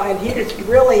 and he was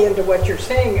really into what you're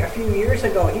saying. A few years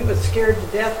ago, he was scared to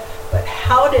death. But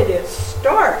how did it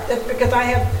start? That's because I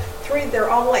have 3. They're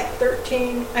all like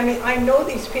 13. I mean, I know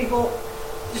these people,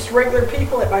 just regular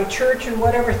people at my church and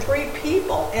whatever. 3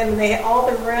 people, and all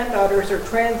their granddaughters are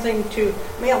transing to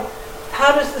male.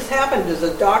 How does this happen? Does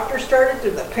the doctor start it?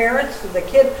 Do the parents? Do the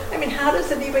kid? I mean, how does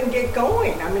it even get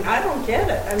going? I mean, I don't get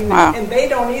it. I mean, wow. And they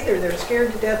don't either. They're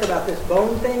scared to death about this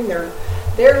bone thing. They're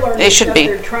learning they should stuff. Be.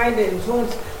 They're trying to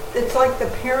influence. It's like the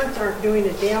parents aren't doing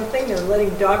a damn thing. They're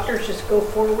letting doctors just go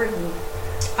forward, and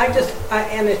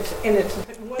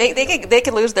they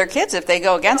could lose their kids if they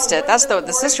go against it. That's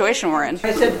the situation we're in.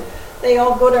 I said they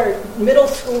all go to middle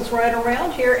schools right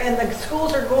around here, and the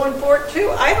schools are going for it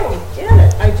too. I don't get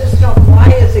it. I just don't.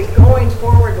 Why is it going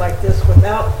forward like this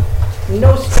without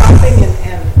no stopping?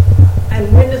 And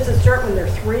when does it start? When they're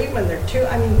 3? When they're 2?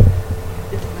 I mean,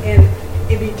 and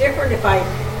it'd be different if I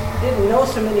didn't know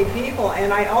so many people.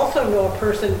 And I also know a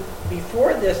person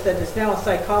before this that is now a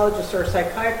psychologist or a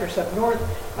psychiatrist up north.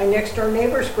 My next door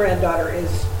neighbor's granddaughter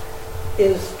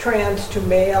is trans to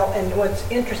male, and what's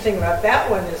interesting about that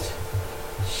one is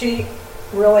she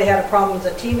really had a problem as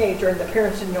a teenager, and the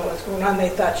parents didn't know what was going on. They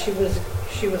thought she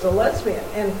was a lesbian,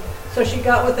 and so she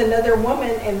got with another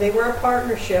woman, and they were a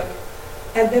partnership,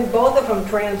 and then both of them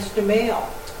trans to male.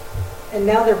 And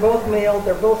now they're both male.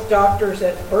 They're both doctors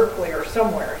at Berkeley or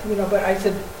somewhere, But I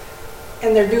said,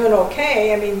 and they're doing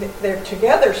okay. I mean, they're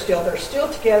together still. They're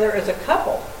still together as a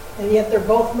couple, and yet they're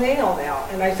both male now.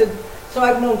 And I said, so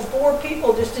I've known 4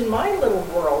 people just in my little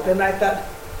world. And I thought,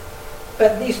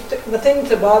 but the things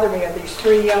that bother me are these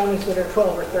 3 young ones that are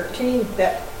 12 or 13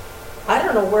 that I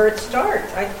don't know where it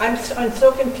starts. I'm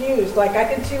so confused. Like, I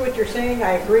can see what you're saying.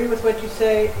 I agree with what you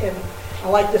say, and I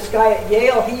like this guy at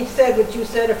Yale. He said what you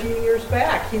said a few years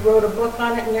back. He wrote a book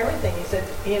on it and everything. He said,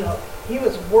 he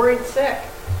was worried sick.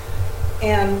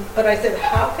 But I said,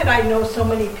 how could I know so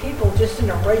many people just in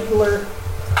a regular,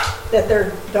 that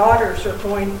their daughters are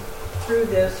going through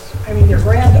this, I mean, their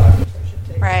granddaughters, I should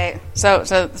say. Right. So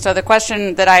the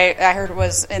question that I heard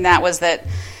was that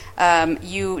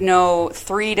you know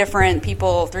 3 different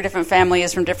people, 3 different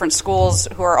families from different schools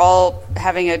who are all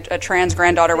having a trans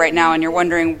granddaughter right now, and you're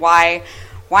wondering why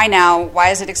now? Why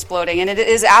is it exploding? And it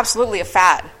is absolutely a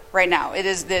fad right now. It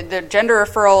is the gender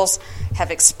referrals have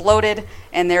exploded,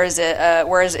 and there is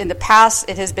whereas in the past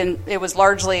it was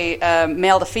largely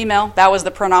male to female. That was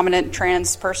the predominant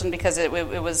trans person because it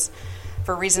was,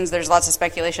 for reasons there's lots of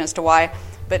speculation as to why.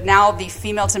 But now the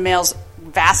female to males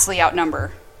vastly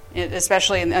outnumber,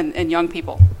 especially in young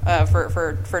people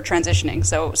for transitioning.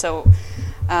 So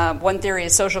one theory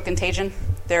is social contagion.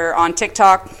 They're on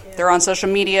TikTok, they're on social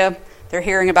media, they're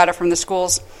hearing about it from the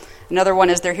schools. Another one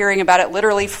is they're hearing about it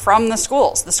literally from the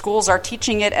schools. The schools are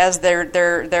teaching it as their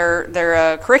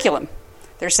curriculum.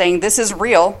 They're saying this is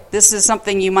real, this is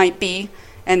something you might be,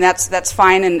 and that's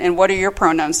fine. And what are your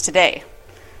pronouns today?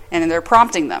 And they're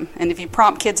prompting them. And if you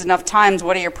prompt kids enough times,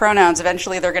 what are your pronouns?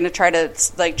 Eventually, they're going to try to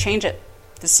change it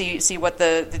to see what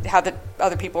how the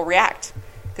other people react,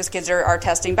 because kids are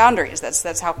testing boundaries.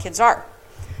 That's how kids are.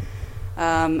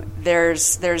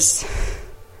 There's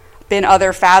been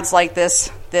other fads like this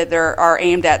that are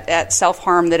aimed at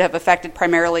self-harm that have affected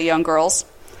primarily young girls.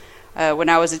 When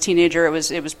I was a teenager,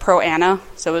 it was pro-ANA,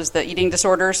 so it was the eating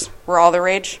disorders were all the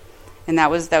rage, and that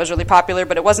was really popular.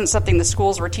 But it wasn't something the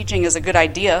schools were teaching as a good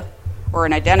idea or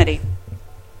an identity.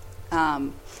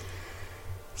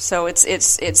 So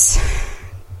it's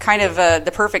kind of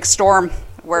the perfect storm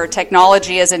where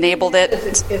technology has enabled it.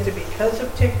 Is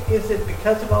it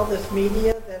because of all this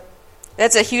media that?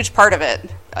 That's a huge part of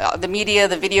it. The media,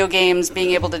 the video games,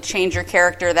 being able to change your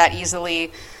character that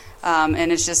easily,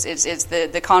 and it's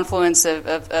the confluence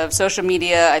of social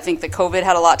media. I think that COVID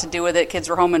had a lot to do with it. Kids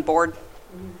were home and bored,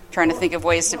 trying to think of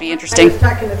ways to be interesting. I was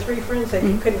talking to 3 friends that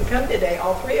couldn't come today,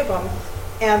 all 3 of them,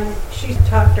 and she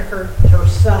talked to her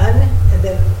son, and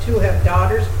then 2 have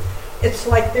daughters. It's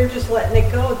like they're just letting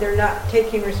it go. They're not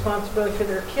taking responsibility for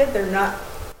their kid.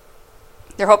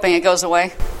 They're hoping it goes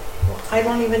away. I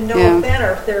don't even know if that,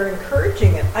 or if they're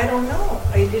encouraging it. I don't know.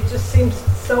 It just seems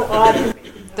so odd to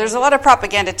me. There's a lot of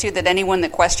propaganda too that anyone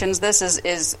that questions this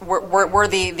is we're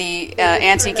the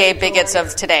anti-gay bigots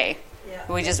of today.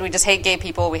 Yeah. We just hate gay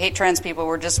people. We hate trans people.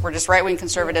 We're just right-wing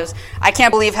conservatives. I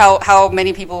can't believe how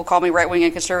many people call me right-wing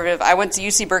and conservative. I went to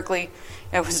UC Berkeley.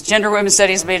 I was a gender women's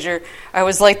studies major. I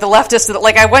was like the leftist.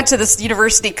 Like I went to this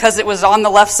university because it was on the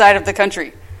left side of the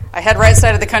country. I had right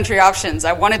side of the country options.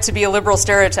 I wanted to be a liberal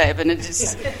stereotype, and it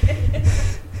just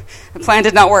the plan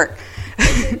did not work.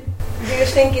 Do you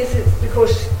think is it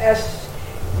because as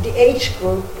the age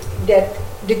group that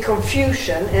the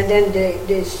confusion and then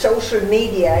the social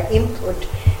media input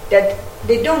that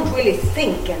they don't really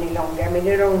think any longer? I mean,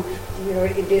 they don't.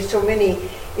 There's so many.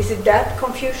 Is it that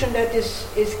confusion that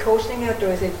is causing it,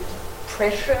 or is it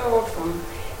pressure from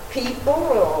people,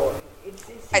 or?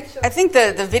 I think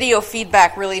the video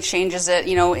feedback really changes it.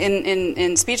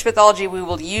 In speech pathology, we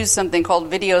will use something called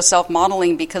video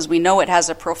self-modeling because we know it has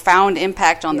a profound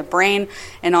impact on the brain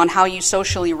and on how you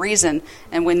socially reason.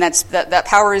 And when that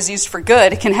power is used for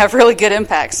good, it can have really good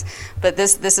impacts. But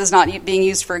this is not being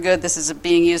used for good. This is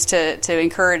being used to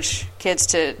encourage kids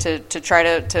to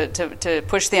try to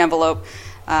push the envelope,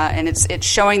 and it's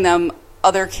showing them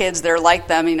other kids that are like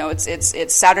them.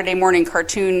 It's Saturday morning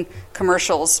cartoon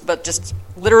commercials, but just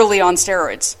literally on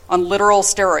steroids, on literal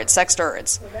steroids, sex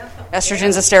steroids. Well,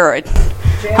 estrogen's a steroid.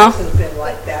 Jazz has been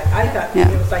like that. I thought it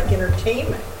was like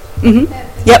entertainment. Mm-hmm.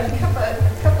 Yep.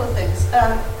 A couple of things.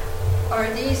 Are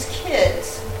these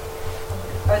kids,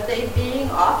 are they being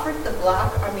offered the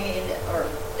block? Or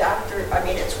doctor?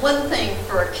 It's one thing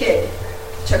for a kid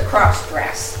to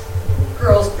cross-dress.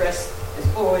 Girls dress as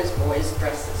boys, boys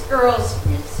dress as girls.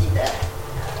 You see that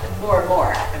more and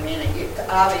more.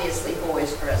 Obviously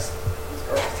boys dress as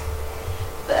girls.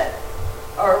 But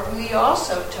are we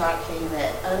also talking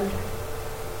that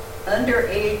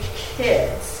underage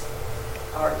kids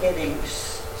are getting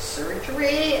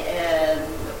surgery and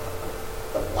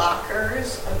the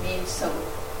blockers? So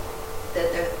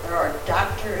that there are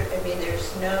doctors.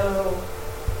 There's no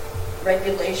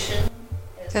regulation.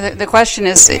 So the question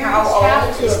is, how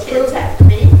old these kids have to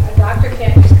be? A doctor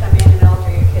can't just come in and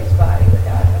alter your kid's body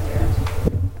without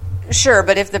clearance. Sure,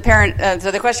 but if the parent,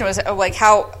 so the question was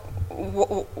how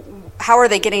are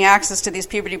they getting access to these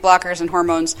puberty blockers and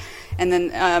hormones? And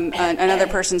then another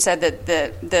person said that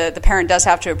the parent does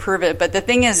have to approve it. But the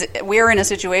thing is, we are in a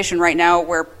situation right now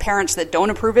where parents that don't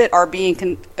approve it are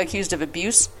being accused of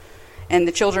abuse, and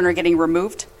the children are getting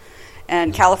removed.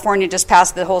 And California just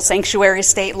passed the whole sanctuary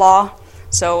state law.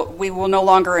 So we will no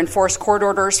longer enforce court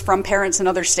orders from parents in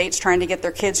other states trying to get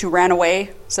their kids who ran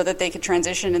away so that they could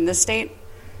transition in this state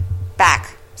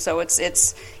back. So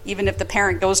it's even if the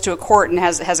parent goes to a court and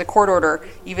has a court order,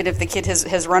 even if the kid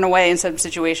has run away in some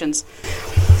situations.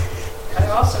 I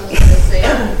also need to say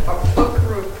our book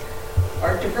group,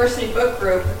 our diversity book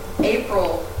group,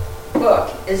 April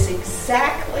book is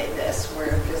exactly this,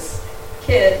 where this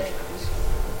kid was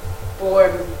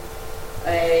born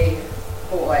a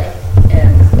boy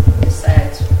and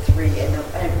decides 3,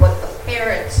 and what the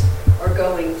parents are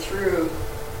going through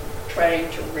trying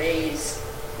to raise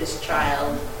this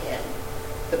child, and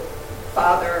the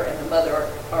father and the mother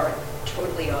are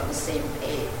totally on the same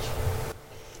page.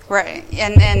 Right,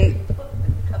 and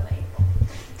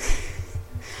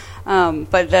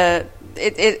but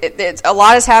it's a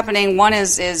lot is happening. One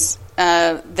is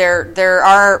there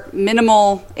are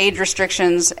minimal age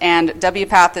restrictions, and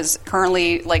WPATH is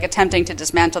currently attempting to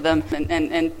dismantle them.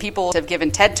 And people have given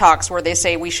TED Talks where they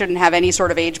say we shouldn't have any sort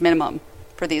of age minimum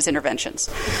for these interventions.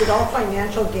 Is it all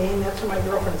financial gain? That's what my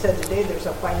girlfriend said today. There's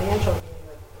a financial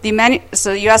gain.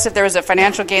 So you asked if there was a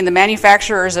financial gain. The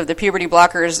manufacturers of the puberty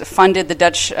blockers funded the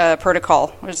Dutch protocol.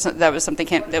 That was something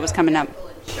that was coming up.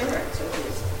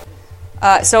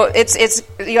 So it's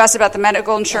you asked about the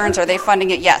medical insurance. Are they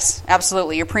funding it? Yes,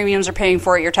 absolutely. Your premiums are paying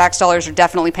for it. Your tax dollars are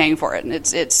definitely paying for it. And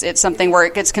it's something where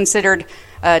it gets considered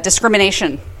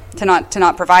discrimination to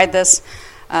not provide this.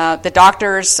 The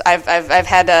doctors, I've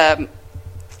had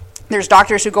there's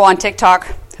doctors who go on TikTok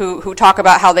who talk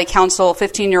about how they counsel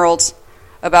 15-year-olds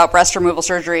about breast removal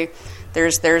surgery.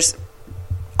 There's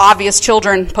obvious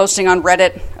children posting on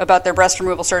Reddit about their breast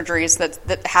removal surgeries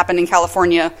that happen in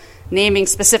California, naming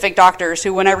specific doctors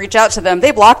who, when I reach out to them,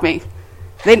 they block me.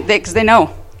 Because they know.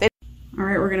 All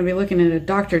right, we're going to be looking at a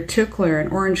Dr. Tuchler in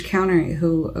Orange County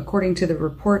who, according to the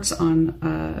reports on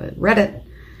Reddit,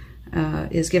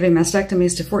 is giving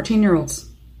mastectomies to 14-year-olds.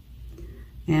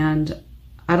 And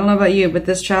I don't know about you, but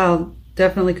this child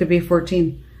definitely could be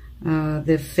 14.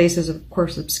 The face is, of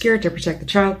course, obscured to protect the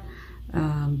child.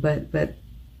 But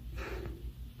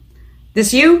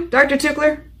this you, Dr.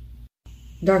 Tuchler?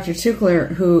 Dr. Tuchler,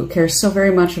 who cares so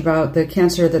very much about the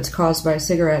cancer that's caused by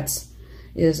cigarettes,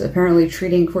 is apparently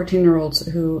treating 14-year-olds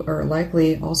who are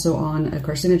likely also on a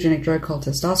carcinogenic drug called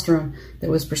testosterone that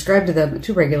was prescribed to them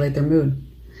to regulate their mood.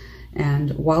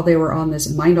 And while they were on this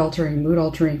mind-altering,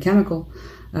 mood-altering chemical,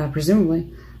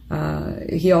 presumably,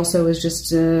 he also is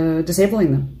just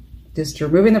disabling them, just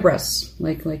removing the breasts,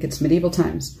 like it's medieval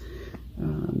times.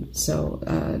 So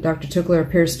Dr. Tuchler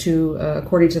appears to,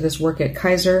 according to this work at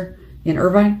Kaiser in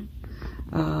Irvine,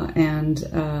 and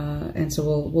so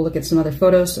we'll look at some other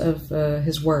photos of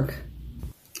his work.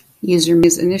 His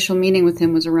initial meeting with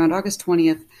him was around August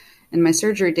 20th, and my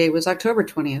surgery date was October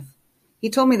 20th. He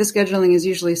told me the scheduling is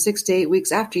usually 6 to 8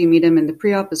 weeks after you meet him, and the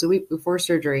pre-op is a week before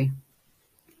surgery.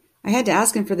 I had to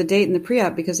ask him for the date in the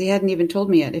pre-op because he hadn't even told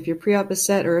me yet. If your pre-op is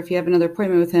set or if you have another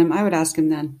appointment with him, I would ask him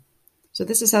then. So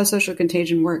this is how social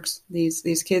contagion works.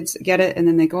 These kids get it, and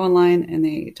then they go online and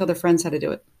they tell their friends how to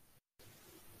do it.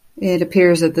 It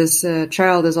appears that this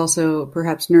child is also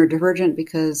perhaps neurodivergent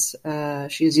because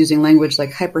she is using language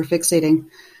like hyperfixating,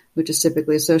 which is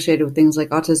typically associated with things like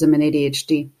autism and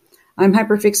ADHD. I'm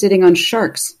hyperfixating on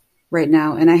sharks right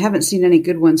now, and I haven't seen any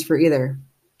good ones for either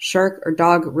shark or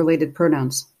dog-related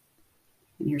pronouns.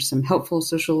 And here's some helpful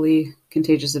socially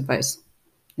contagious advice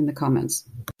in the comments.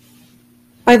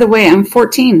 By the way, I'm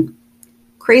 14.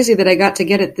 Crazy that I got to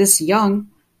get it this young,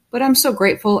 but I'm so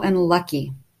grateful and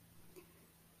lucky.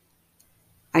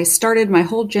 I started my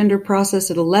whole gender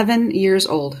process at 11 years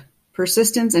old.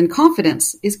 Persistence and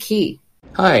confidence is key.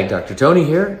 Hi, Dr. Tony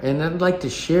here, and I'd like to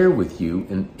share with you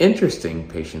an interesting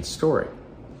patient story.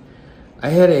 I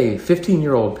had a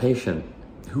 15-year-old patient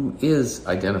who is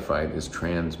identified as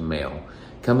trans male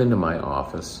come into my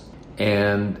office,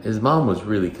 and his mom was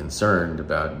really concerned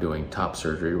about doing top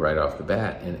surgery right off the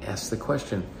bat and asked the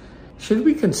question, should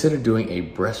we consider doing a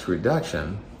breast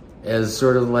reduction as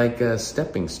sort of like a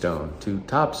stepping stone to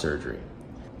top surgery?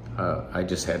 I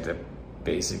just had to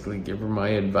basically give her my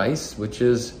advice, which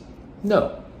is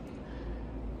no.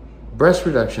 Breast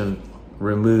reduction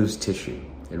removes tissue.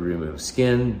 It removes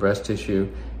skin, breast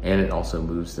tissue, and it also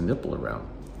moves the nipple around.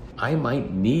 I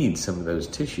might need some of those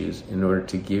tissues in order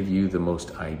to give you the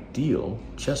most ideal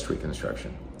chest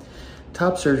reconstruction.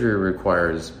 Top surgery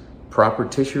requires proper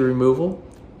tissue removal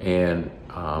and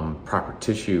proper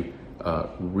tissue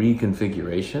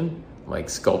reconfiguration, like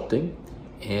sculpting,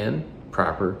 and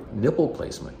proper nipple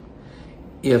placement.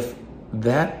 If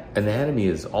that anatomy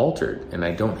is altered and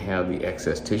I don't have the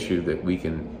excess tissue that we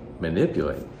can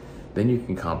manipulate, then you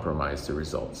can compromise the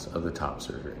results of the top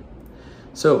surgery.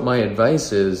 So my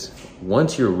advice is,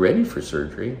 once you're ready for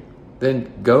surgery,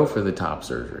 then go for the top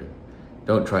surgery.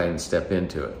 Don't try and step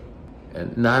into it.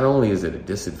 And not only is it a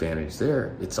disadvantage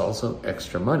there, it's also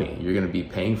extra money. You're going to be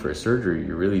paying for a surgery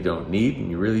you really don't need and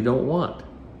you really don't want.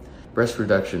 Breast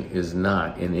reduction is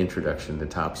not an introduction to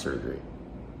top surgery.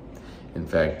 In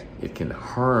fact, it can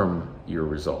harm your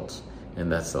results,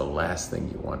 and that's the last thing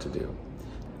you want to do.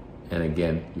 And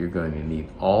again, you're going to need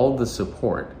all the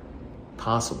support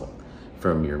possible,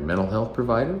 from your mental health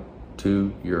provider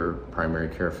to your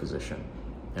primary care physician,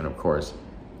 and of course,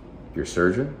 your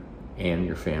surgeon and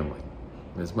your family.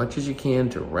 As much as you can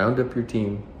to round up your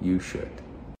team, you should.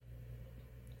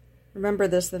 Remember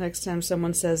this the next time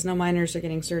someone says, no minors are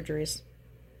getting surgeries.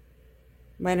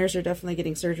 Minors are definitely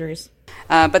getting surgeries.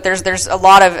 But there's a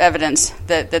lot of evidence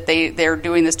that they're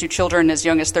doing this to children as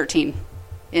young as 13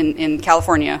 in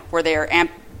California, where they are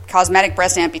cosmetic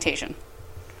breast amputation.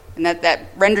 And that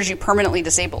renders you permanently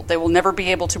disabled. They will never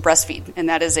be able to breastfeed, and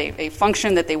that is a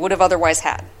function that they would have otherwise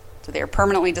had. So they are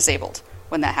permanently disabled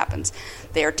when that happens.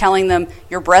 They are telling them,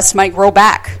 your breasts might grow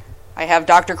back. I have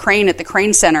Dr. Crane at the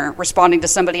Crane Center responding to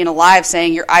somebody in a live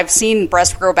saying, I've seen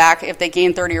breasts grow back if they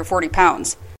gain 30 or 40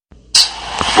 pounds.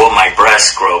 Will my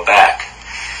breasts grow back?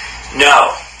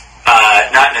 No,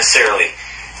 not necessarily.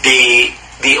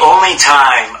 The only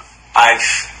time I've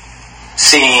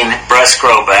seen breasts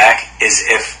grow back is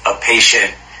if a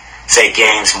patient, say,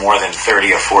 gains more than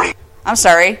 30 or 40. I'm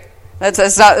sorry.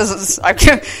 That's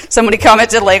not. Somebody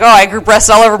commented like, "Oh, I grew breasts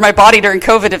all over my body during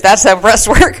COVID. If that's how breasts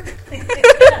work."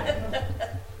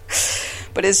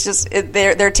 But it's just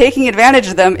they're taking advantage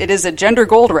of them. It is a gender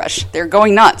gold rush. They're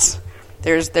going nuts.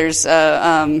 There's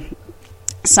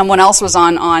someone else was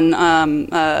on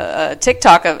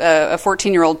TikTok, a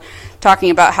 14-year-old,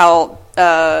 talking about how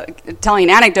telling an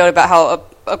anecdote about how,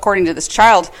 according to this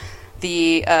child,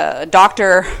 the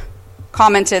doctor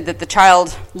commented that the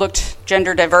child looked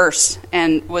gender diverse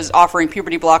and was offering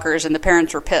puberty blockers, and the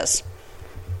parents were pissed.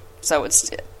 So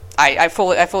I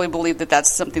fully believe that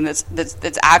that's something that's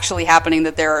actually happening,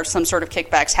 that there are some sort of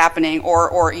kickbacks happening,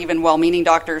 or even well-meaning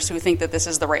doctors who think that this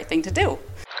is the right thing to do.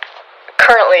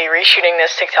 Currently reshooting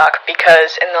this TikTok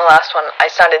because in the last one I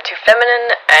sounded too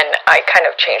feminine and I kind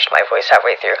of changed my voice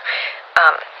halfway through.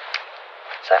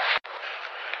 So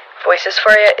voices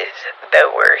for you is the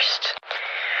worst.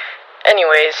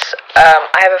 Anyways,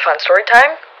 I have a fun story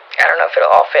time. I don't know if it'll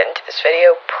all fit into this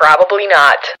video. Probably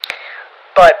not.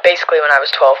 But basically when I was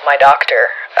 12, my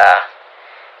doctor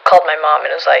called my mom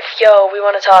and was like, yo, we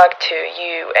want to talk to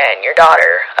you and your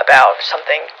daughter about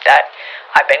something that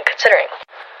I've been considering.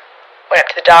 Went up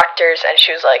to the doctors and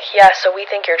she was like, yeah, so we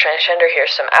think you're transgender.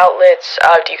 Here's some outlets.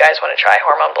 Do you guys want to try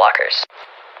hormone blockers?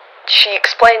 She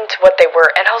explained what they were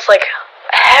and I was like,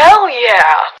 hell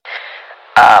yeah!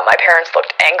 My parents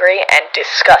looked angry and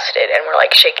disgusted and were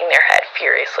like shaking their head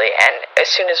furiously, and as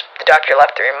soon as the doctor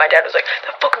left the room, my dad was like,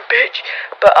 that fucking bitch!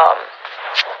 But,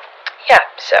 yeah,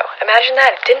 so imagine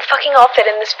that. It didn't fucking all fit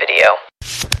in this video.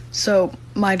 So,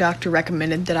 my doctor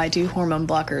recommended that I do hormone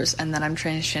blockers and that I'm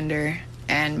transgender,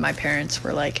 and my parents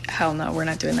were like, hell no, we're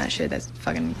not doing that shit. That's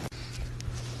fucking...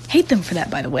 Hate them for that,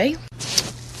 by the way.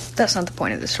 That's not the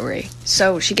point of the story.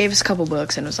 So, she gave us a couple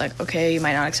books and was like, okay, you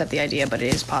might not accept the idea, but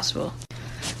it is possible.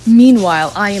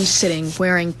 Meanwhile, I am sitting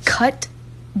wearing cut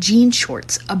jean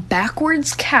shorts, a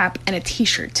backwards cap, and a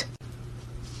t-shirt.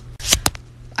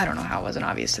 I don't know how it wasn't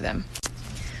obvious to them.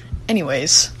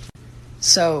 Anyways,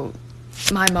 so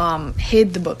my mom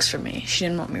hid the books from me. She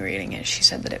didn't want me reading it. She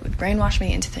said that it would brainwash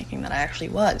me into thinking that I actually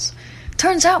was.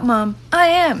 Turns out, Mom, I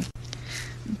am.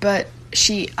 But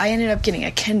I ended up getting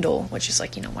a Kindle, which is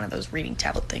like, one of those reading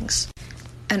tablet things.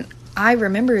 And I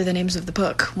remember the names of the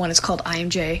book. One is called I Am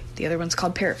J, the other one's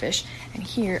called Parafish, and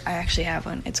here I actually have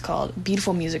one. It's called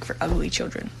Beautiful Music for Ugly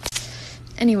Children.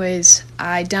 Anyways,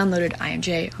 I downloaded I Am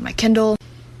J on my Kindle,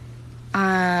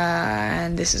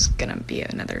 and this is gonna be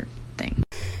another thing.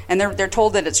 And they're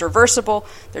told that it's reversible.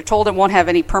 They're told it won't have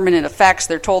any permanent effects.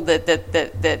 They're told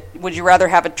that would you rather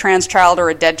have a trans child or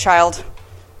a dead child?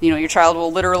 Your child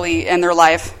will literally end their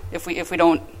life if we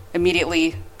don't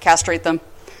immediately castrate them.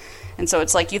 And so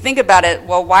it's like, you think about it,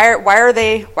 well, why are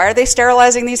they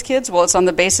sterilizing these kids? Well, it's on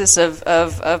the basis of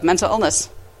mental illness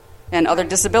and other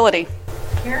disability.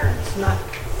 Parents not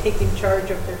taking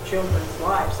charge of their children's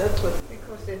lives. That's what,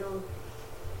 because they don't.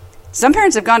 Some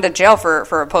parents have gone to jail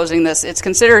for opposing this. It's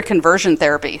considered conversion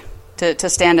therapy to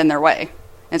stand in their way.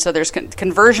 And so there's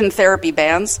conversion therapy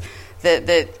bans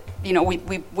that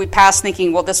we pass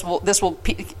thinking, well, this will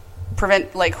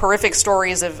prevent like horrific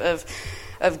stories of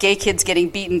of gay kids getting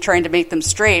beaten trying to make them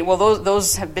straight. Well,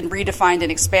 those have been redefined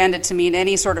and expanded to mean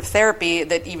any sort of therapy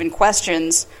that even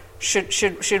questions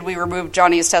should we remove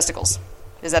Johnny's testicles?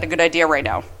 Is that a good idea right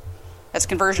now? That's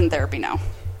conversion therapy now.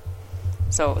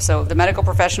 So the medical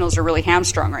professionals are really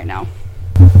hamstrung right now.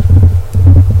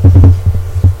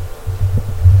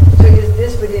 So is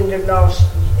this within the last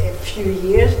few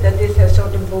years that this has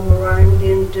sort of boomeranged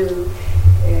into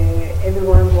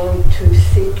everyone want to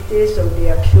seek this, or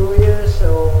they are curious,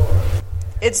 or?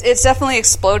 It's definitely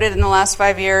exploded in the last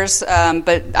 5 years,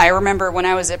 but I remember when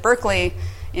I was at Berkeley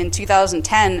in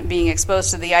 2010 being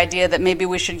exposed to the idea that maybe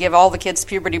we should give all the kids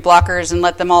puberty blockers and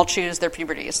let them all choose their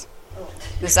puberties.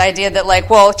 This idea that, like,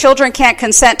 well, children can't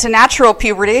consent to natural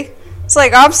puberty. It's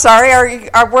like, I'm sorry,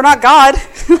 we're not God.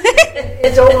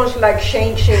 It's almost like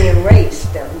changing a race,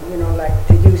 then, like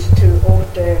they used to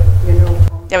alter,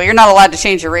 Yeah, but you're not allowed to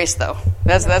change your race, though.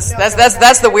 That's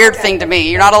the weird thing to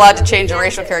me. You're not allowed to change your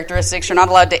racial characteristics. You're not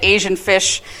allowed to Asian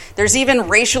fish. There's even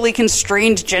racially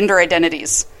constrained gender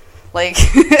identities. Like,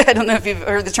 I don't know if you've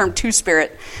heard the term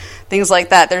two-spirit, things like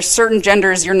that. There's certain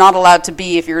genders you're not allowed to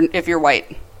be if you're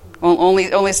white.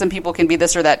 Only some people can be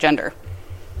this or that gender.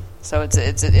 So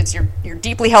it's your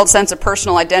deeply held sense of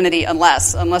personal identity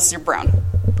unless you're brown,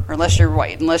 or unless you're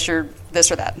white, unless you're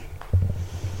this or that.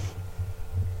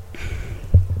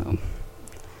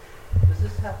 Does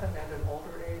this happen at an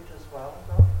older age as well,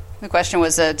 though? The question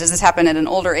was, does this happen at an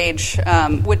older age?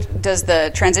 Does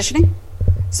the transitioning?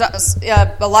 So,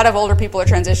 a lot of older people are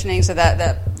transitioning. So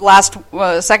that last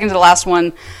second to the last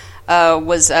one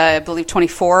was, I believe,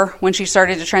 24 when she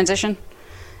started to transition.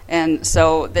 And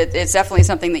so it's definitely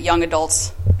something that young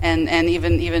adults and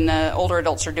even older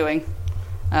adults are doing,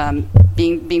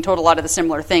 being told a lot of the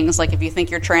similar things. Like, if you think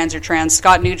you're trans, you're trans.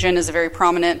 Scott Nugent is a very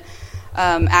prominent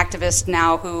activist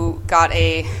now who got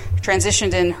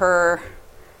transitioned in her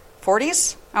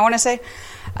 40s, I want to say,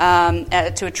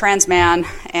 to a trans man,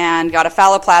 and got a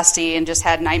phalloplasty and just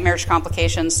had nightmarish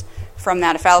complications from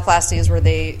that. A phalloplasty is where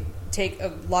they take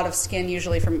a lot of skin,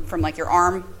 usually from like your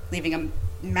arm, leaving a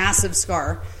massive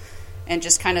scar, and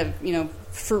just kind of,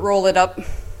 fruit roll it up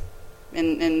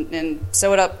and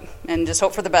sew it up and just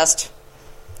hope for the best.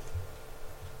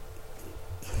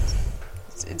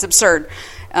 It's absurd.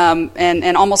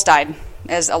 And almost died,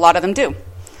 as a lot of them do.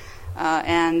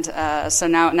 So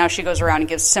now she goes around and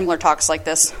gives similar talks like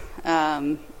this,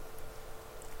 and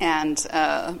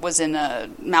was in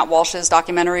Matt Walsh's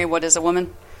documentary, What is a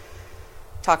Woman?,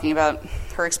 talking about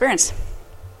her experience.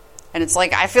 And it's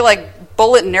like, I feel like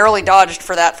bullet narrowly dodged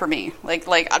for that for me. Like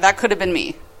that could have been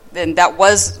me. And that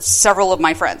was several of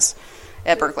my friends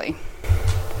at Berkeley.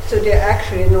 So they're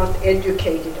actually not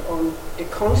educated on the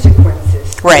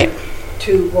consequences. Right.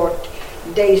 To what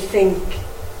they think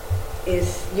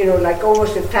is, like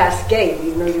almost a fast game.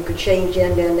 You could change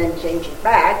gender and then change it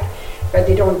back, but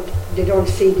they don't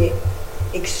see the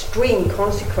extreme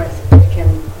consequences that can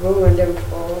ruin them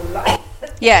for life.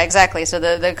 Yeah, exactly. So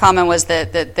the comment was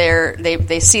that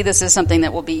they see this as something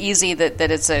that will be easy, that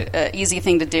it's a easy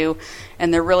thing to do,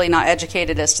 and they're really not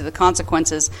educated as to the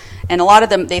consequences. And a lot of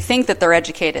them, they think that they're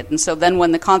educated, and so then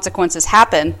when the consequences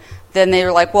happen, then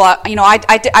they're like, well,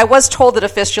 I was told that a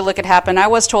fistula could happen, I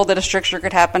was told that a stricture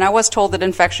could happen, I was told that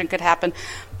infection could happen,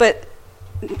 but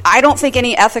I don't think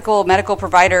any ethical medical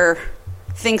provider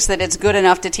thinks that it's good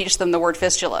enough to teach them the word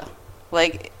fistula.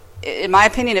 Like, in my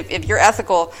opinion, if you're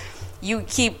ethical, you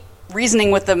keep reasoning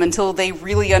with them until they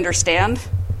really understand,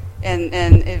 and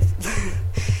if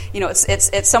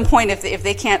it's at some point, if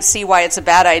they can't see why it's a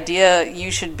bad idea, you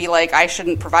should be like, I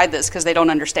shouldn't provide this because they don't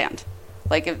understand.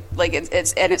 And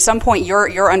at some point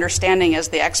your understanding as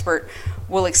the expert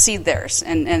will exceed theirs,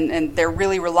 and they're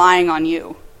really relying on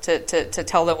you to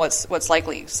tell them what's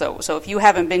likely. So if you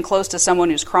haven't been close to someone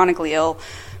who's chronically ill,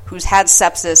 who's had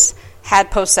sepsis,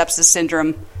 had post-sepsis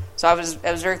syndrome. So I was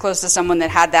very close to someone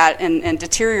that had that and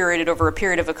deteriorated over a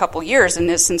period of a couple years and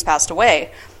has since passed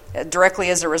away directly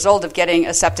as a result of getting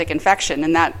a septic infection.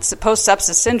 And that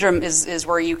post-sepsis syndrome is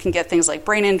where you can get things like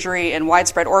brain injury and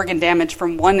widespread organ damage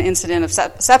from one incident of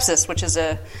sepsis, which is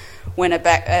when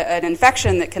an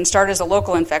infection that can start as a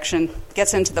local infection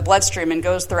gets into the bloodstream and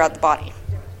goes throughout the body.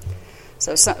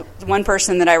 So one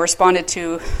person that I responded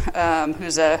to,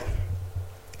 who's a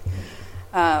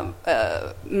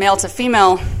male to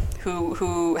female,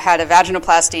 who had a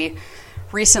vaginoplasty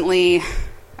recently,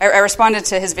 I responded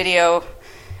to his video,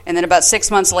 and then about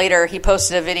 6 months later, he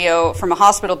posted a video from a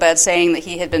hospital bed saying that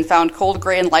he had been found cold,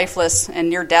 gray, and lifeless and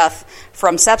near death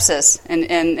from sepsis,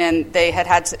 and they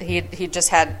he just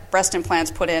had breast implants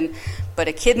put in, but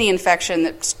a kidney infection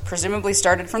that presumably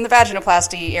started from the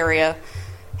vaginoplasty area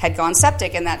had gone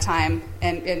septic in that time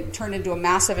and turned into a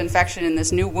massive infection in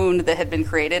this new wound that had been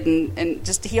created, and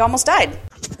just he almost died.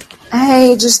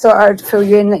 Hey, just thought I'd fill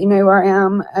you in, let you know where I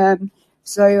am.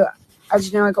 So,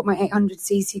 as you know, I got my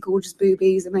 800cc gorgeous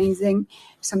boobies, amazing.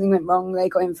 Something went wrong, they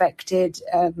got infected.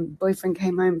 Boyfriend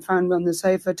came home, found me on the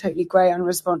sofa, totally grey,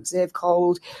 unresponsive,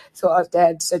 cold, thought I was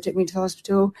dead, so took me to the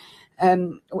hospital.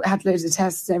 Had loads of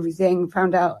tests and everything,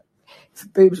 found out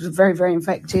boobs were very, very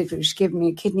infected, which gave me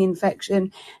a kidney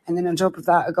infection. And then on top of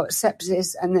that, I got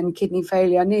sepsis and then kidney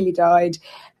failure. I nearly died.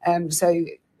 So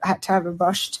I had to have a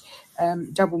rushed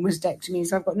double mastectomy.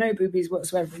 So I've got no boobies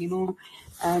whatsoever anymore.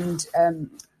 And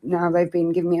now they've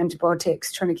been giving me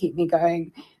antibiotics, trying to keep me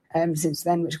going since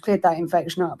then, which cleared that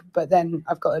infection up. But then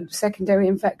I've got a secondary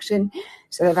infection.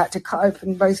 So they've had to cut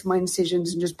open both of my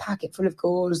incisions and just pack it full of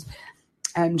gauze,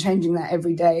 changing that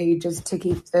every day just to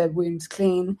keep the wounds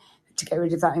clean, to get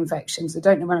rid of that infection. So I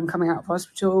don't know when I'm coming out of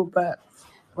hospital, but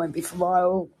it won't be for a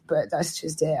while. But that's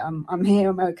just it. I'm here.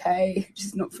 I'm okay.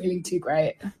 Just not feeling too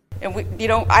great. And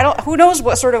who knows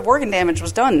what sort of organ damage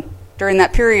was done during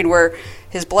that period where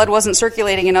his blood wasn't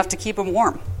circulating enough to keep him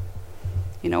warm.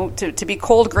 To be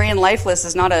cold, gray, and lifeless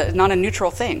is not a neutral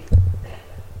thing.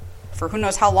 For who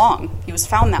knows how long, he was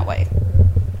found that way.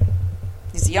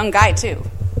 He's a young guy too.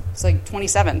 He's like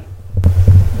 27.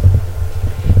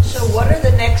 So what are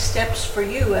the next steps for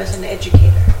you as an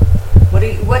educator?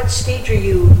 What stage are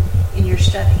you in your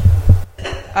study?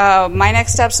 My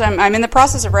next steps, I'm in the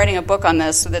process of writing a book on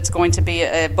this. So that's going to be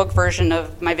a book version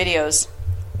of my videos,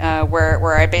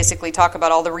 where I basically talk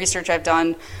about all the research I've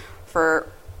done for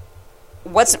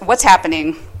what's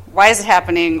happening, why is it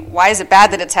happening, why is it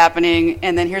bad that it's happening,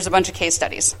 and then here's a bunch of case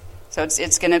studies. So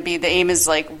it's going to be, the aim is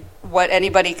like what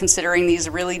anybody considering these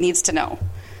really needs to know,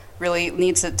 really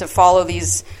needs to follow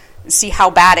these, see how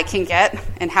bad it can get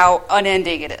and how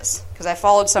unending it is. Because I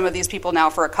followed some of these people now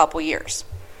for a couple years,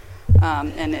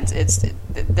 and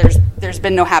there's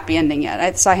been no happy ending yet.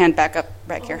 I saw a hand back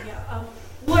here.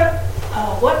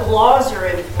 What laws are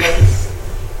in place,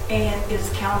 and is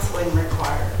counseling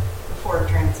required for a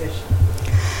transition?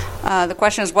 The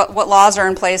question is what laws are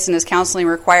in place and is counseling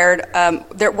required?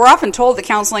 We're often told that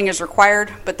counseling is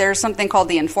required, but there's something called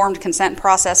the informed consent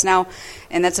process now,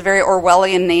 and that's a very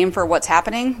Orwellian name for what's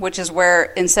happening, which is where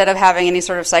instead of having any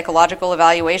sort of psychological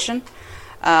evaluation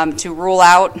to rule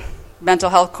out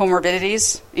mental health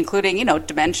comorbidities, including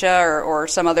dementia or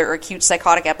some other acute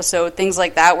psychotic episode, things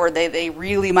like that, where they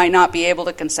really might not be able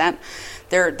to consent,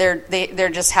 they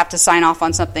just have to sign off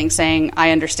on something saying,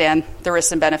 I understand the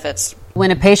risks and benefits. When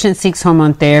a patient seeks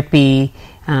hormone therapy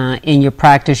in your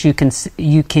practice, you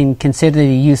can consider the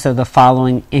use of the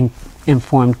following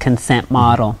informed consent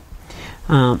model.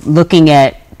 Looking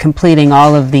at completing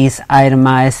all of these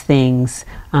itemized things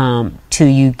till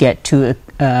you get to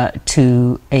a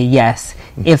yes.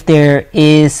 If there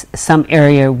is some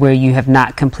area where you have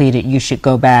not completed, you should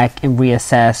go back and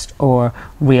reassess or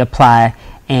reapply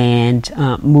and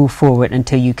move forward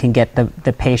until you can get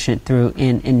the patient through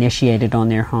and initiated on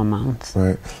their hormones.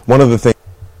 Right. One of the things,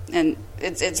 and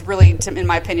it's really, in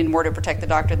my opinion, more to protect the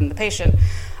doctor than the patient.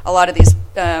 A lot of these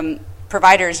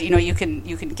providers, you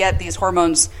can get these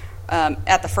hormones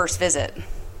at the first visit.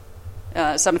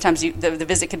 Sometimes the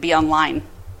visit could be online,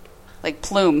 like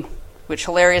Plume, which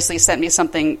hilariously sent me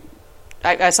something.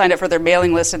 I signed up for their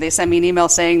mailing list, and they sent me an email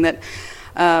saying that.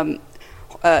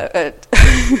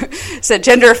 Said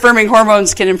gender-affirming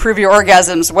hormones can improve your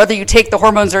orgasms whether you take the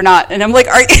hormones or not. And I'm like,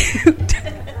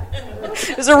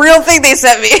 it's a real thing they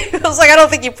sent me. I was like, I don't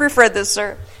think you proofread this,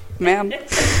 sir, ma'am.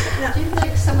 Now, do you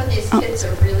think some of these kids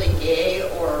are really gay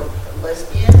or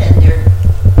lesbian and they're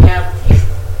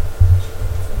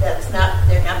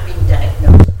not being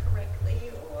diagnosed correctly,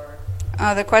 or?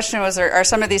 The question was, are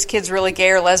some of these kids really gay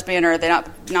or lesbian, or are they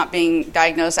not being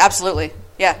diagnosed? Absolutely.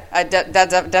 Yeah, that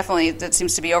definitely, that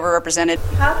seems to be overrepresented.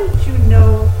 How did you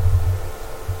know,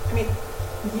 I mean,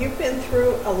 you've been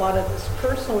through a lot of this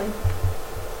personally.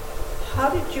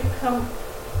 How did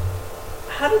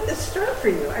this start for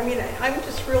you? I mean, I'm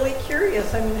just really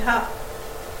curious. I mean,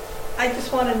 I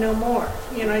just want to know more.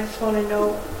 I just want to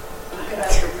know. You could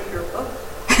have to read your book.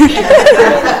 I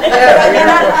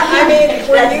mean,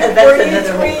 were you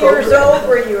 3 years old?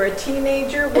 Were you a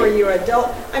teenager? Were you an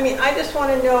adult? I mean, I just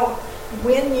want to know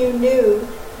when you knew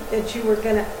that you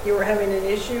were having an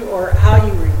issue, or how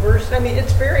you reversed. I mean,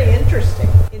 it's very interesting.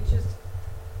 It just.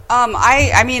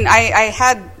 I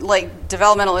had like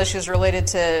developmental issues related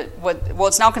to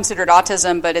it's now considered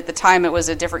autism, but at the time it was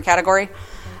a different category,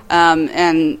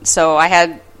 and so I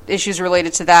had issues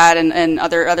related to that and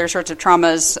other sorts of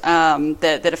traumas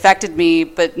that affected me.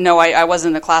 But no, I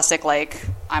wasn't the classic like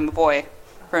I'm a boy.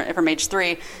 from age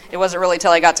 3. It wasn't really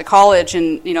till I got to college,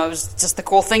 and it was just the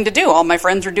cool thing to do. All my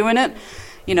friends were doing it.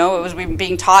 It was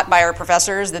being taught by our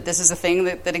professors that this is a thing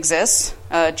that exists.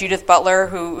 Judith Butler,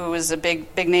 who was a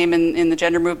big name in the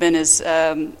gender movement, is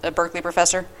a Berkeley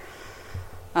professor.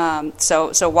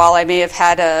 So while I may have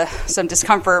had some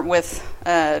discomfort with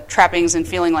trappings and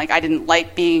feeling like I didn't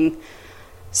like being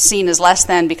seen as less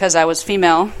than because I was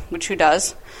female, which who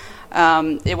does,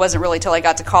 it wasn't really till I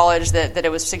got to college that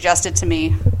it was suggested to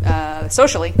me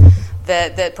socially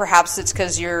that perhaps it's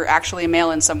because you're actually a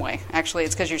male in some way. Actually,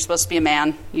 it's because you're supposed to be a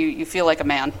man. You feel like a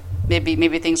man.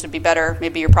 Maybe things would be better.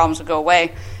 Maybe your problems would go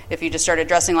away if you just started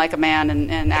dressing like a man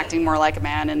and acting more like a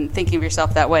man and thinking of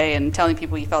yourself that way and telling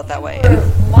people you felt that way. You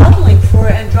were modeling for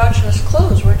androgynous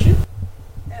clothes, weren't you?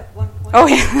 Oh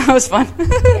yeah, that was fun. No,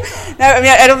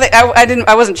 I mean,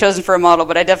 I wasn't chosen for a model,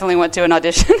 but I definitely went to an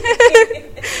audition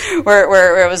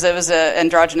where it was a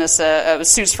androgynous. It was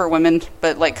suits for women,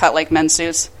 but cut like men's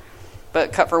suits,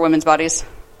 but cut for women's bodies.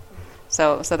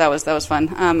 So that was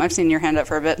fun. I've seen your hand up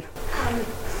for a bit.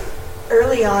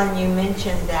 Early on, you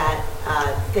mentioned that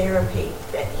therapy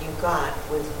that you got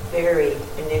was very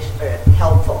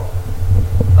helpful.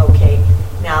 Okay,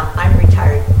 now I'm a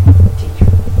retired teacher,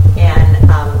 and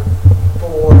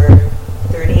for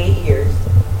 38 years,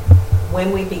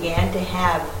 when we began to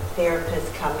have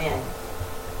therapists come in,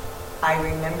 I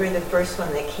remember the first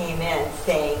one that came in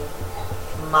saying,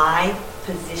 my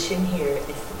position here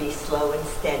is to be slow and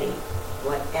steady.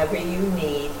 Whatever you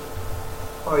need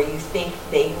or you think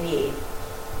they need,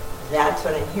 that's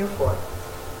what I'm here for.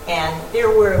 And there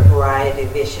were a variety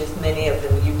of issues, many of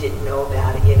them you didn't know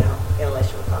about,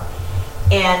 unless you were calling.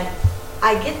 And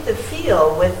I get the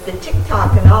feel with the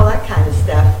TikTok and all that kind of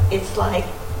stuff, it's like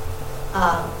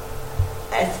a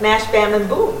smash, bam, and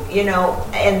boom,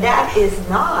 and that is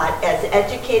not, as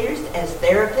educators, as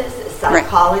therapists, as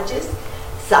psychologists,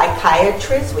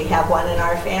 psychiatrists, we have one in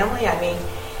our family. I mean,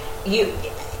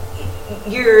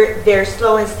 they're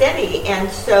slow and steady, and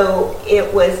so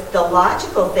it was the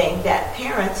logical thing that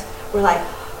parents were like,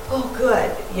 oh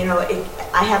good,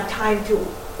 I have time to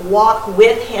walk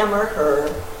with him or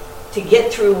her to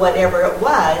get through whatever it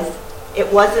was.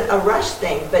 It wasn't a rush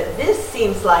thing, but this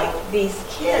seems like these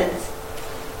kids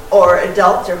or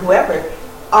adults or whoever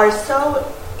are so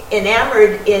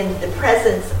enamored in the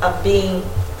presence of being,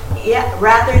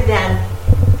 rather than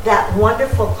that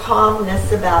wonderful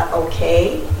calmness about,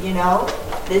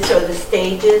 this are the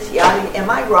stages, am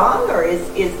I wrong, or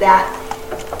is that?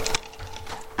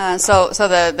 So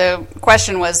the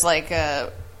question was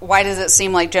why does it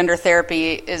seem like gender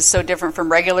therapy is so different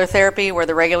from regular therapy, where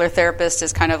the regular therapist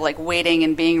is kind of like waiting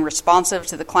and being responsive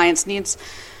to the client's needs,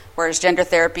 whereas gender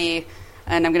therapy,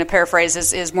 and I'm going to paraphrase,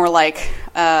 is more like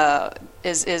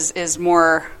is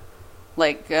more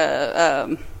like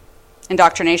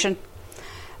indoctrination.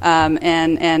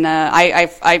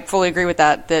 I fully agree with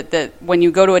that when you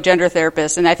go to a gender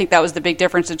therapist, and I think that was the big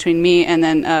difference between me and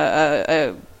then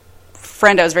a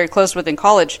friend I was very close with in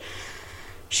college.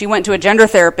 She went to a gender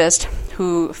therapist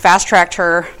who fast-tracked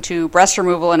her to breast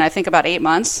removal in, I think, about 8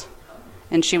 months.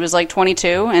 And she was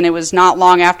 22, and it was not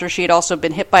long after she had also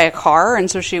been hit by a car, and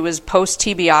so she was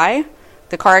post-TBI.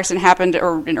 The car accident happened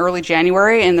in early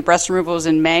January, and the breast removal was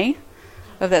in May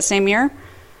of that same year.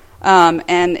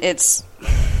 And it's,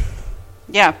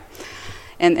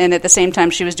 and at the same time,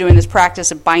 she was doing this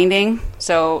practice of binding,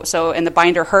 and the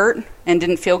binder hurt and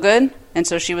didn't feel good, and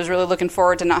so she was really looking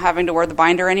forward to not having to wear the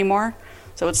binder anymore.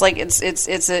 So it's like it's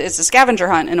a scavenger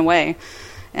hunt in a way,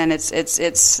 and it's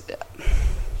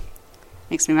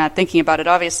makes me mad thinking about it,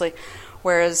 obviously.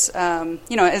 Whereas I'm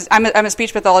a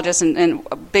speech pathologist, and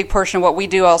a big portion of what we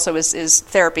do also is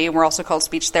therapy, and we're also called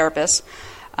speech therapists.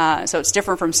 So it's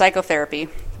different from psychotherapy,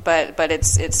 but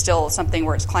it's still something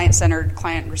where it's client-centered,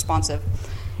 client-responsive.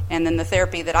 And then the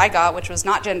therapy that I got, which was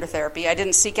not gender therapy, I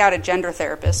didn't seek out a gender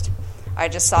therapist. I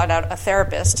just sought out a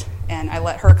therapist, and I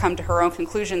let her come to her own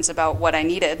conclusions about what I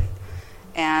needed.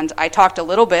 And I talked a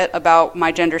little bit about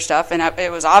my gender stuff, and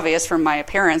it was obvious from my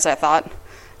appearance, I thought.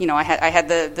 I had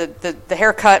the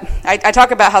haircut. I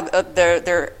talk about how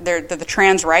the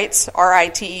trans rites,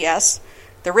 RITES,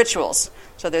 the rituals.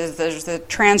 So there's the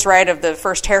trans rite of the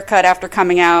first haircut after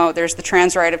coming out. There's the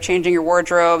trans rite of changing your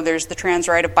wardrobe. There's the trans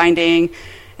rite of binding.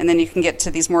 And then you can get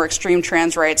to these more extreme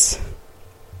trans rites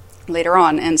later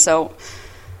on. And so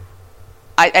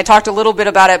I talked a little bit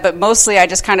about it, but mostly I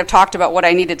just kind of talked about what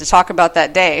I needed to talk about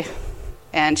that day.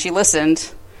 And she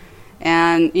listened.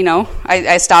 And,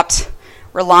 I stopped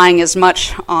relying as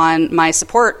much on my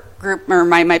support group or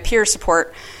my peer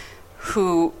support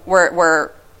who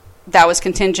were that was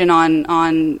contingent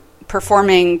on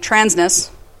performing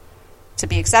transness to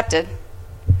be accepted,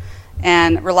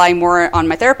 and relying more on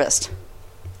my therapist.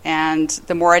 And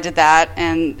the more I did that,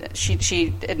 and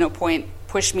she at no point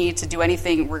pushed me to do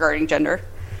anything regarding gender.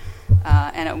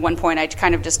 And at one point, I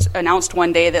kind of just announced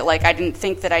one day that, like, I didn't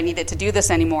think that I needed to do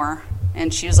this anymore.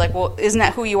 And she was like, well, isn't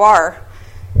that who you are?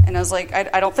 And I was like,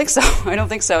 I don't think so. I don't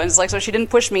think so. And it's like, so she didn't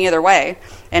push me either way.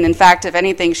 And in fact, if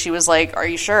anything, she was like, are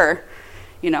you sure?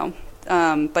 You know,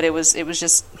 but it was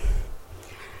just,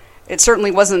 it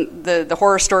certainly wasn't the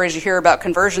horror stories you hear about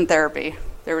conversion therapy.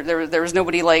 There was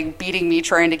nobody like beating me,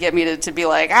 trying to get me to be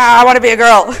like, I want to be a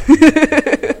girl.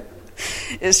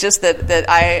 It's just that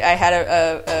I had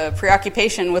a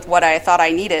preoccupation with what I thought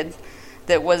I needed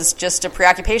that was just a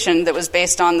preoccupation that was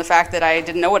based on the fact that I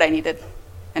didn't know what I needed.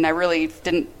 And I really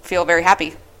didn't feel very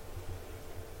happy.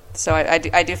 So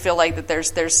I do feel like that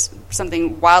there's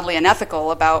something wildly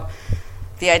unethical about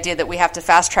the idea that we have to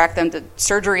fast track them to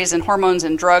surgeries and hormones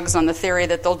and drugs on the theory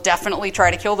that they'll definitely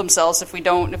try to kill themselves if we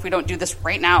don't do this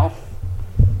right now.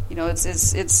 You know,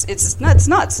 it's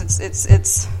nuts.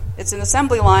 It's an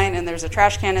assembly line, and there's a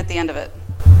trash can at the end of it.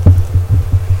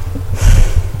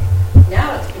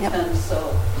 Now it's become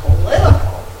so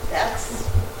political. That's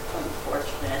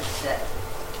unfortunate that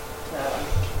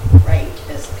the right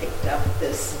has picked up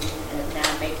this and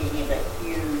now making it a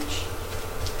huge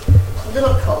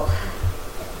political.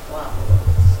 Wow.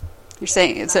 You're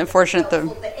saying it's unfortunate that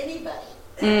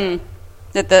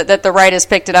the right has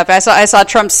picked it up. I saw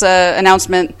Trump's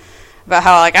announcement about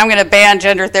how, like, I'm going to ban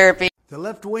gender therapy. The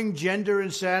left-wing gender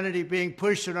insanity being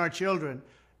pushed on our children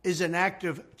is an act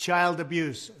of child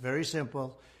abuse. Very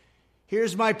simple.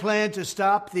 Here's my plan to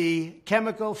stop the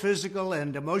chemical, physical,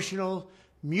 and emotional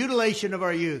mutilation of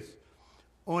our youth.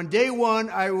 On day one,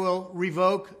 I will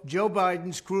revoke Joe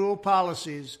Biden's cruel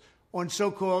policies on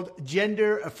so-called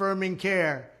gender-affirming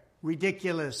care.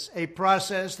 Ridiculous. A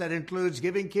process that includes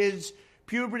giving kids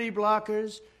puberty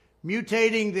blockers,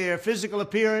 mutating their physical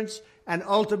appearance, and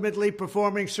ultimately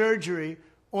performing surgery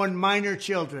on minor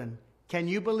children. Can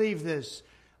you believe this?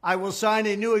 I will sign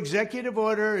a new executive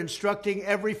order instructing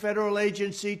every federal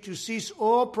agency to cease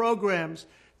all programs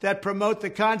that promote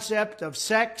the concept of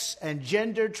sex and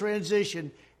gender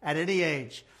transition at any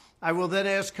age. I will then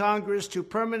ask Congress to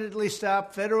permanently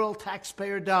stop federal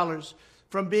taxpayer dollars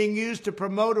from being used to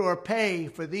promote or pay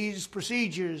for these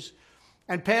procedures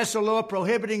and pass a law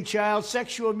prohibiting child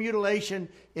sexual mutilation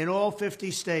in all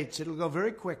 50 states. It'll go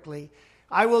very quickly.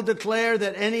 I will declare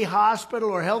that any hospital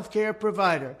or healthcare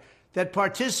provider that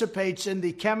participates in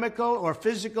the chemical or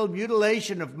physical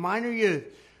mutilation of minor youth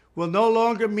will no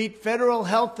longer meet federal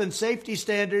health and safety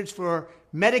standards for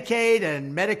Medicaid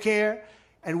and Medicare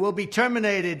and will be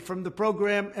terminated from the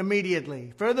program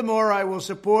immediately. Furthermore, I will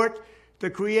support the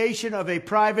creation of a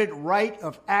private right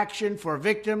of action for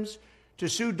victims to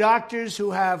sue doctors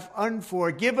who have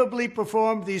unforgivably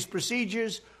performed these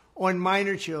procedures on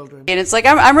minor children. And it's like,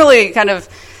 I'm really kind of,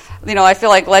 you know, I feel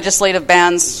like legislative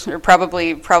bans are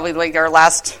probably like our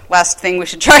last thing we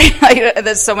should try.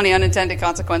 There's so many unintended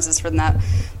consequences from that.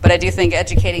 But I do think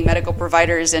educating medical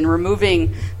providers and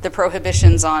removing the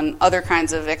prohibitions on other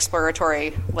kinds of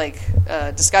exploratory, like,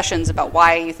 discussions about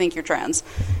why you think you're trans.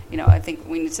 You know, I think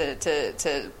we need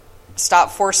to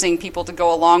stop forcing people to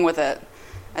go along with it.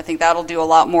 I think that'll do a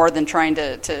lot more than trying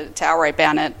to outright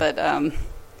ban it. But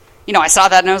you know, I saw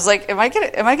that and I was like, am I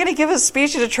gonna give a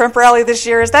speech at a Trump rally this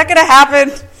year? Is that gonna happen?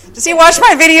 Does he watch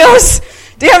my videos?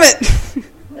 Damn it!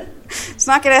 It's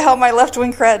not gonna help my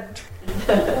left-wing cred.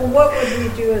 Well, what would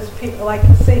we do as people? Like,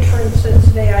 say, for instance,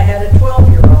 today I had a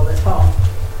 12-year-old at home,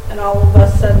 and all of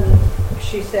a sudden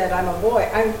she said, "I'm a boy."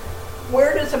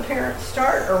 Where does a parent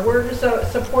start, or where does a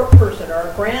support person or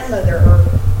a grandmother, or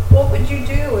what would you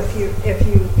do if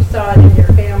you saw it in your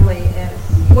family, and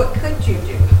what could you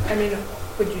do? I mean,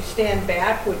 would you stand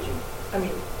back? Would you? I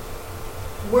mean,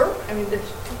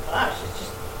 there's, gosh, it's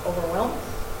just overwhelming.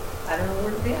 I don't know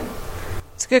where to begin.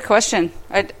 It's a good question.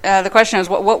 The question is,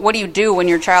 what do you do when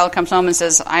your child comes home and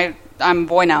says, "I'm a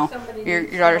boy now"? Your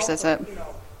daughter says that.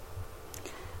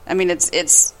 I mean,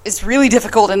 it's really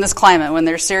difficult in this climate when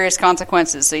there's serious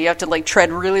consequences. So you have to, like,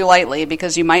 tread really lightly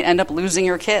because you might end up losing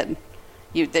your kid.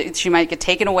 She might get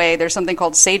taken away. There's something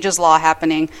called Sage's Law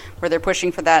happening where they're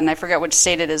pushing for that, and I forget which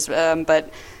state it is,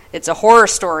 but it's a horror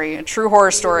story, a true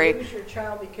horror story. Did you lose your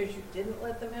child because you didn't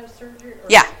let them have surgery? Or?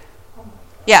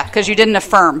 Yeah, because you didn't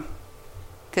affirm.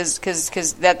 Because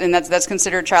that's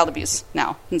considered child abuse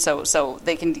now, and so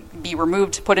they can be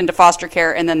removed, put into foster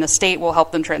care, and then the state will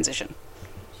help them transition.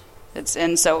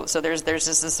 So there's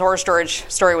this horror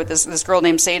story with this girl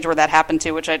named Sage where that happened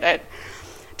to, which I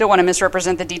don't want to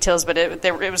misrepresent the details, but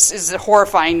it was a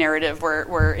horrifying narrative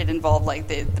where it involved like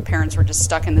the parents were just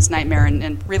stuck in this nightmare,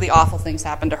 and really awful things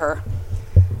happened to her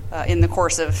in the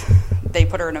course of.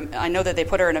 I know that they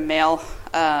put her in a male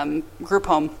group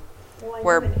home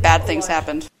where bad things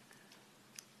happened.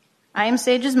 I am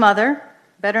Sage's mother,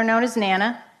 better known as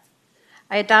Nana.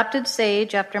 I adopted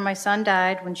Sage after my son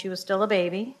died when she was still a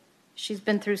baby. She's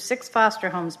been through 6 foster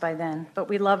homes by then, but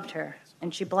we loved her,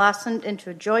 and she blossomed into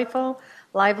a joyful,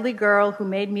 lively girl who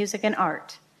made music and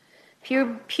art.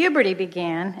 Puberty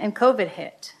began and COVID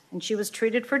hit, and she was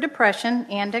treated for depression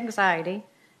and anxiety,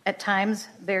 at times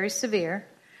very severe.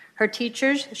 Her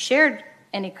teachers shared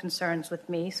any concerns with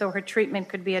me so her treatment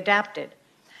could be adapted.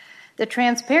 The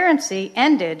transparency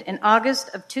ended in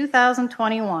August of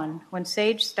 2021 when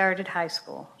Sage started high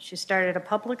school. She started a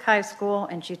public high school,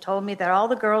 and she told me that all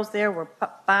the girls there were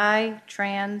bi,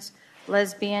 trans,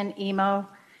 lesbian, emo,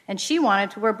 and she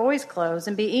wanted to wear boys' clothes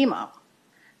and be emo.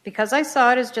 Because I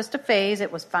saw it as just a phase,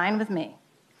 it was fine with me.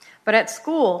 But at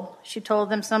school, she told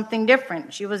them something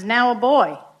different. She was now a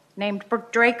boy named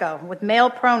Draco with male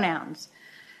pronouns.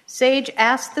 Sage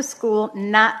asked the school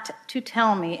not to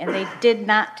tell me, and they did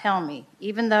not tell me,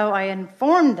 even though I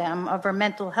informed them of her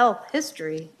mental health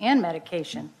history and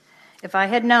medication. If I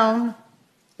had known,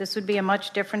 this would be a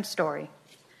much different story.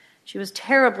 She was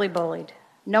terribly bullied.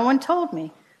 No one told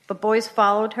me, but boys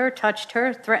followed her, touched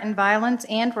her, threatened violence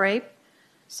and rape.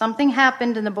 Something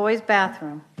happened in the boys'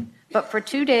 bathroom, but for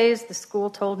 2 days the school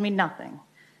told me nothing.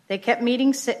 They kept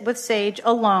meeting with Sage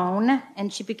alone,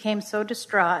 and she became so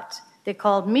distraught they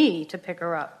called me to pick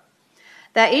her up.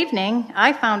 That evening,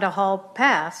 I found a hall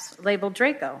pass labeled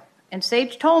Draco, and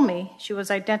Sage told me she was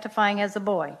identifying as a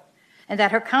boy, and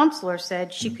that her counselor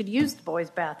said she could use the boys'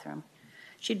 bathroom.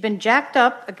 She'd been jacked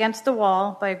up against the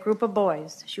wall by a group of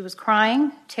boys. She was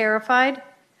crying, terrified.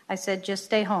 I said, just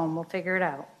stay home, we'll figure it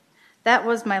out. That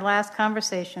was my last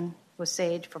conversation with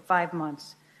Sage for 5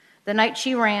 months. The night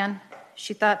she ran,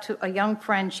 she thought to a young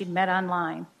friend she'd met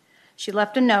online. She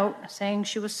left a note saying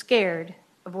she was scared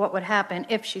of what would happen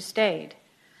if she stayed.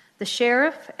 The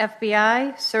sheriff,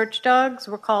 FBI, search dogs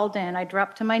were called in. I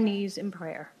dropped to my knees in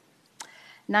prayer.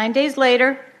 9 days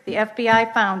later, the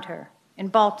FBI found her in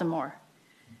Baltimore.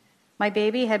 My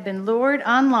baby had been lured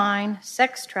online,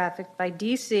 sex trafficked by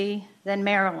D.C., then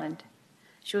Maryland.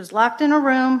 She was locked in a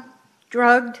room,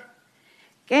 drugged,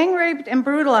 gang raped, and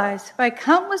brutalized by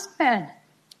countless men.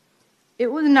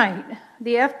 It was night.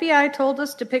 The FBI told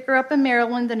us to pick her up in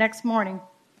Maryland the next morning.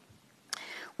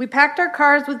 We packed our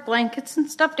cars with blankets and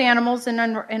stuffed animals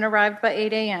and arrived by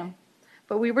 8 a.m.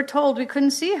 But we were told we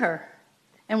couldn't see her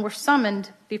and were summoned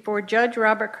before Judge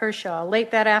Robert Kershaw late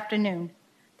that afternoon.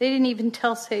 They didn't even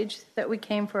tell Sage that we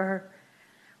came for her.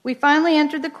 We finally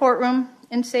entered the courtroom,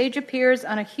 and Sage appears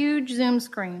on a huge Zoom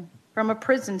screen from a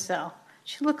prison cell.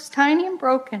 She looks tiny and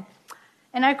broken,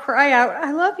 and I cry out,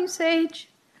 "I love you, Sage."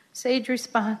 Sage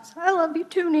responds, "I love you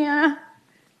too, Nana."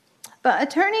 But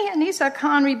attorney Anissa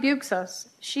Khan rebukes us.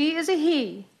 She is a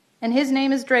he, and his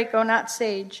name is Draco, not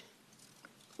Sage.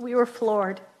 We were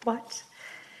floored. What?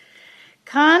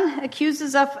 Khan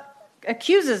accuses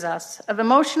us of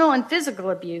emotional and physical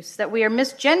abuse, that we are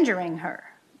misgendering her.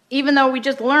 Even though we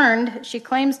just learned she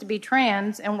claims to be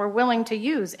trans and we're willing to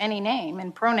use any name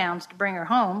and pronouns to bring her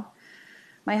home.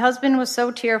 My husband was so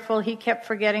tearful he kept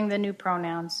forgetting the new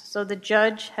pronouns, so the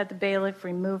judge had the bailiff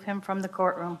remove him from the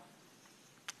courtroom.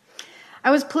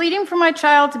 I was pleading for my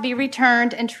child to be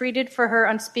returned and treated for her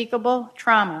unspeakable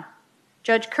trauma.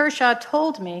 Judge Kershaw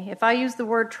told me if I used the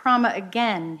word trauma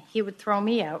again, he would throw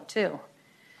me out too.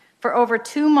 For over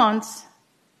 2 months,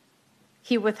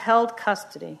 he withheld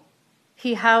custody.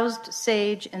 He housed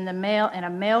Sage in a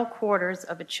male quarters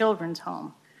of a children's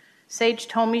home. Sage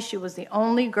told me she was the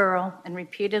only girl and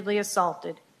repeatedly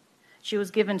assaulted. She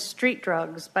was given street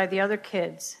drugs by the other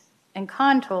kids, and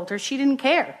Khan told her she didn't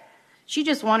care. She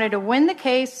just wanted to win the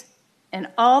case and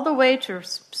all the way to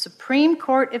Supreme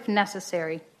Court if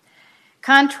necessary.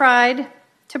 Khan tried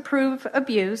to prove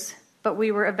abuse, but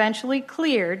we were eventually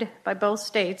cleared by both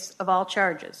states of all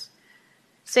charges.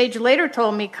 Sage later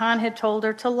told me Khan had told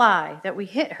her to lie, that we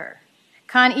hit her.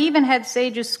 Khan even had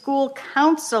Sage's school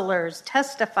counselors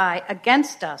testify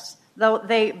against us, though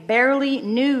they barely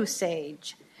knew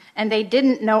Sage, and they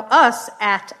didn't know us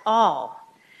at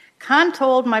all. Khan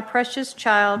told my precious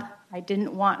child I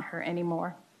didn't want her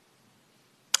anymore.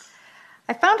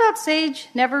 I found out Sage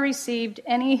never received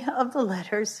any of the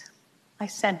letters I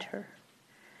sent her.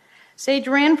 Sage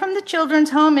ran from the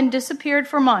children's home and disappeared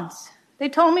for months. They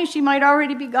told me she might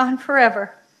already be gone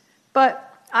forever, but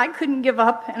I couldn't give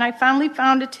up, and I finally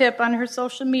found a tip on her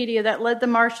social media that led the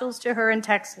marshals to her in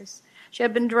Texas. She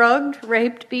had been drugged,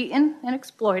 raped, beaten, and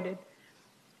exploited.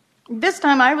 This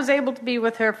time I was able to be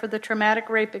with her for the traumatic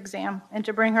rape exam and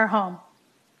to bring her home.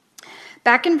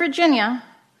 Back in Virginia,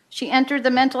 she entered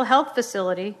the mental health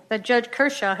facility that Judge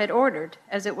Kershaw had ordered,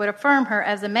 as it would affirm her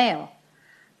as a male.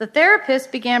 The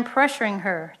therapist began pressuring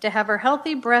her to have her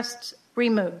healthy breasts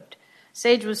removed.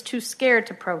 Sage was too scared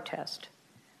to protest,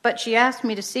 but she asked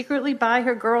me to secretly buy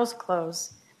her girls'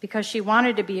 clothes because she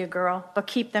wanted to be a girl, but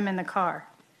keep them in the car.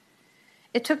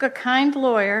 It took a kind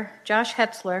lawyer, Josh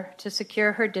Hetzler, to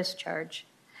secure her discharge.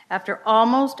 After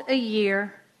almost a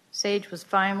year, Sage was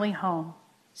finally home,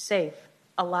 safe,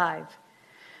 alive.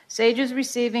 Sage is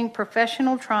receiving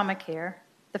professional trauma care.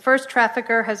 The first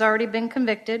trafficker has already been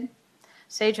convicted.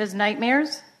 Sage has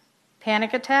nightmares,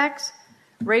 panic attacks,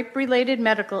 rape-related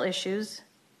medical issues,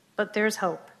 but there's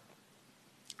hope.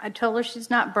 I told her she's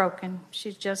not broken,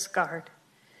 she's just scarred.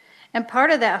 And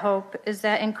part of that hope is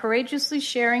that in courageously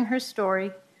sharing her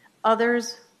story,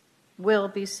 others will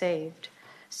be saved.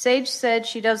 Sage said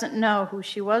she doesn't know who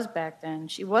she was back then.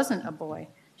 She wasn't a boy.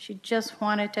 She just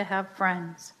wanted to have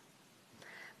friends.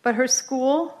 But her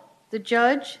school, the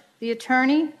judge, the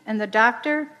attorney, and the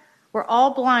doctor were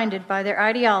all blinded by their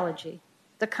ideology.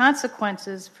 The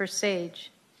consequences for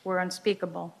Sage were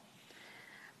unspeakable.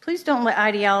 Please don't let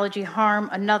ideology harm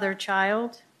another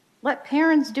child. Let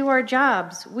parents do our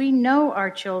jobs. We know our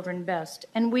children best,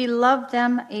 and we love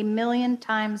them 1,000,000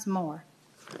 times more.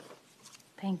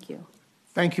 Thank you.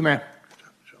 Thank you, ma'am.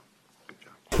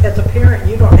 As a parent,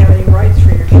 you don't have any rights for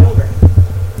your children.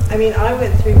 I mean, I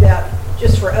went through that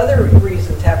just for other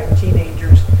reasons, having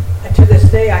teenagers. And to this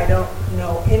day, I don't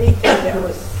know anything that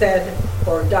was said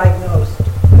or diagnosed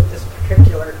with this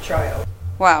particular child.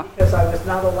 Wow. Because I was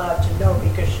not allowed to know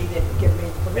because she didn't give me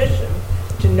permission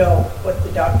to know what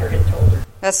the doctor had told her.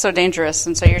 That's so dangerous.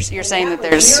 And so you're saying that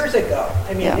there's years ago.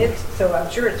 I mean, yeah. So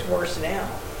I'm sure it's worse now.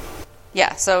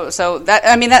 Yeah. So that,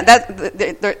 I mean,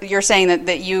 that you're saying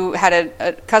that you had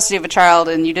a custody of a child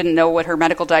and you didn't know what her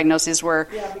medical diagnoses were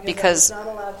because I was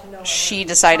not allowed to know. she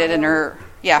decided in her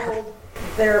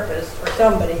therapist or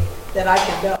somebody that I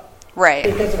could know. Right.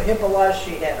 Because of HIPAA laws,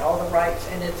 she had all the rights,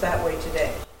 and it's that way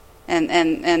today.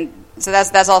 And so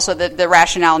that's also the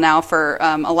rationale now for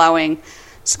allowing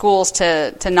schools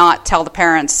to not tell the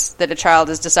parents that a child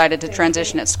has decided to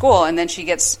transition at school, and then she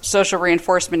gets social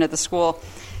reinforcement at the school.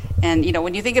 And you know,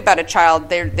 when you think about a child,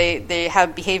 they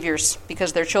have behaviors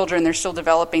because they're children, they're still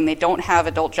developing, they don't have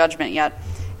adult judgment yet,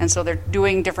 and so they're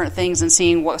doing different things and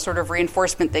seeing what sort of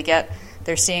reinforcement they get.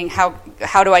 They're seeing how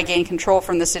do I gain control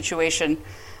from the situation.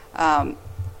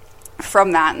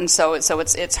 From that, and so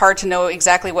it's hard to know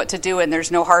exactly what to do, and there's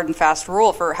no hard and fast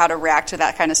rule for how to react to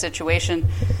that kind of situation,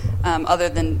 other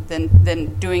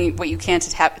than doing what you can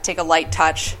to take a light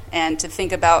touch and to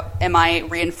think about: am I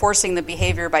reinforcing the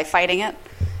behavior by fighting it?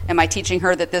 Am I teaching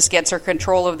her that this gets her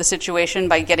control of the situation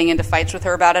by getting into fights with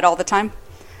her about it all the time?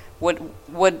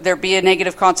 Would there be a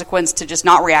negative consequence to just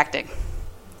not reacting?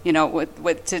 You know,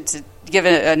 to give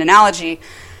an analogy,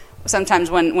 sometimes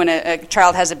when a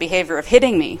child has a behavior of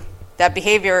hitting me, that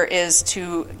behavior is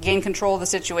to gain control of the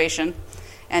situation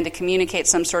and to communicate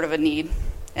some sort of a need,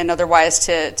 and otherwise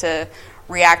to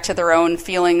react to their own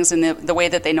feelings in the way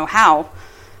that they know how.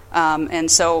 And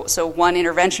so one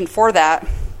intervention for that,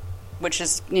 which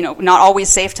is not always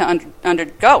safe to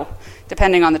undergo,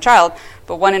 depending on the child,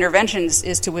 but one intervention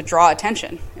is to withdraw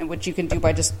attention, and which you can do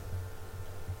by just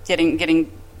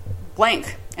getting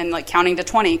blank and like counting to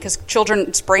 20, because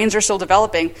children's brains are still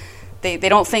developing. They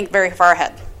don't think very far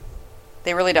ahead.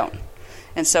 They really don't.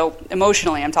 And so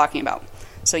emotionally I'm talking about.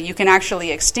 So you can actually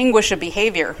extinguish a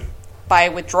behavior by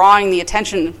withdrawing the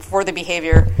attention for the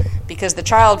behavior, because the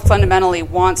child fundamentally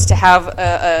wants to have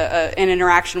an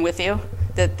interaction with you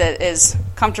that is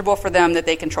comfortable for them, that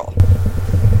they control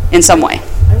in some way.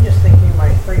 I'm just thinking of my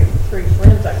three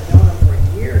friends. I've known them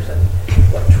for years and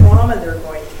what trauma they're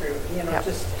going through,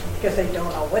 just because they don't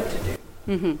know what to do.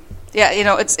 Mm-hmm. Yeah,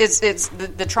 it's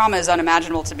the trauma is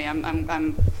unimaginable to me.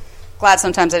 I'm glad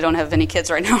sometimes I don't have any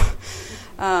kids right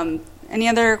now. Any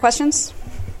other questions?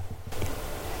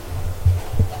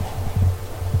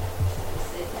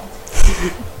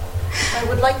 I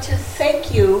would like to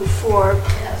thank you for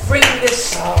bringing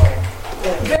this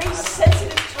very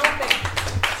sensitive topic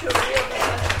to a real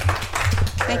discussion.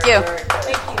 Thank you.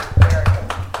 Thank you.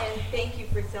 And thank you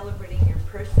for celebrating your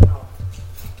personal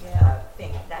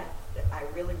thing. I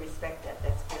really respect that.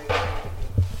 That's very kind of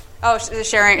you. Oh,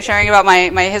 sharing about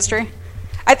my history?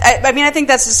 I mean, I think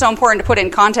that's just so important to put in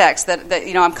context that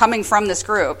I'm coming from this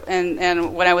group,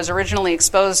 and when I was originally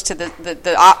exposed to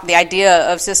the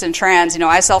idea of cis and trans,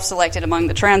 I self-selected among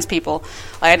the trans people.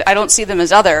 I don't see them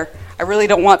as other. I really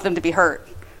don't want them to be hurt.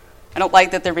 I don't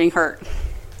like that they're being hurt.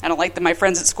 I don't like that my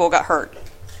friends at school got hurt.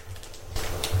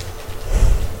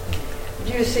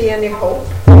 Do you see any hope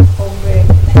of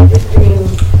this being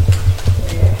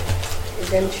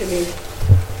eventually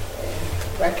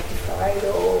rectified,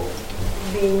 or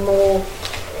being more,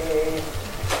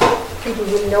 people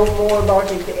will know more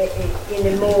about it in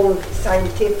a more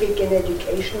scientific and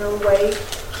educational way?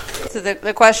 So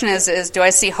the question is do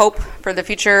I see hope for the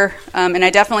future? And I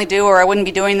definitely do, or I wouldn't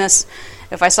be doing this.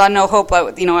 If I saw no hope, I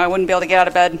wouldn't be able to get out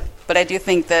of bed. But I do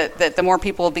think that the more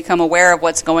people become aware of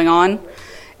what's going on,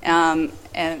 and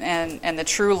the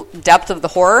true depth of the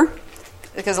horror,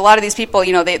 because a lot of these people,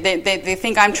 they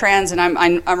think I'm trans, and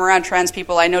I'm around trans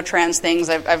people. I know trans things.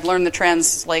 I've learned the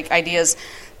trans ideas.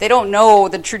 They don't know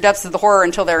the true depths of the horror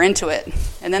until they're into it,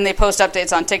 and then they post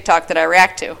updates on TikTok that I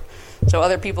react to, so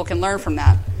other people can learn from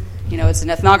that. It's an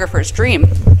ethnographer's dream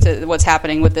to what's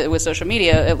happening with social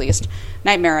media, at least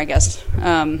nightmare, I guess.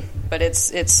 But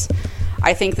it's.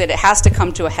 I think that it has to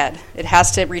come to a head. It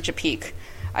has to reach a peak.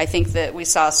 I think that we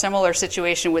saw a similar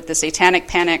situation with the satanic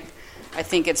panic. I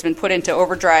think it's been put into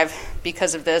overdrive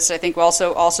because of this. I think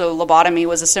also lobotomy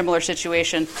was a similar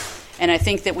situation. And I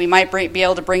think that we might be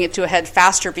able to bring it to a head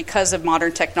faster because of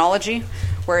modern technology,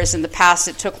 whereas in the past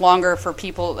it took longer for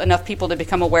enough people to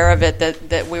become aware of it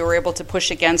that we were able to push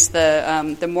against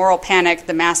the moral panic,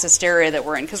 the mass hysteria that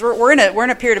we're in. Because we're in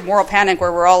a period of moral panic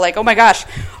where we're all like, oh my gosh,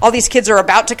 all these kids are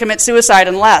about to commit suicide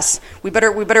unless we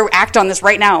better act on this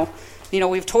right now.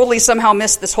 We've totally somehow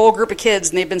missed this whole group of kids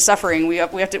and they've been suffering. We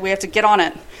have to get on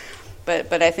it.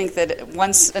 But I think that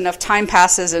once enough time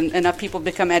passes and enough people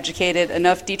become educated,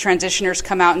 enough detransitioners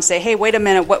come out and say, hey, wait a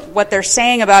minute, what they're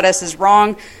saying about us is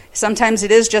wrong. Sometimes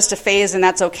it is just a phase, and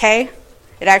that's okay.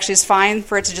 It actually is fine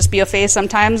for it to just be a phase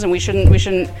sometimes, and we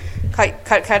shouldn't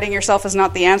cutting yourself is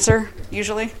not the answer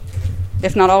usually,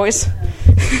 if not always.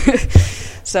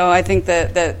 So I think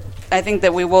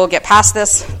that we will get past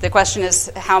this. The question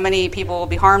is how many people will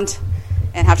be harmed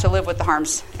and have to live with the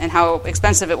harms, and how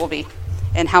expensive it will be,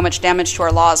 and how much damage to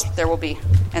our laws there will be,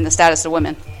 and the status of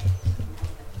women.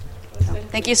 So,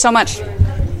 thank you so much.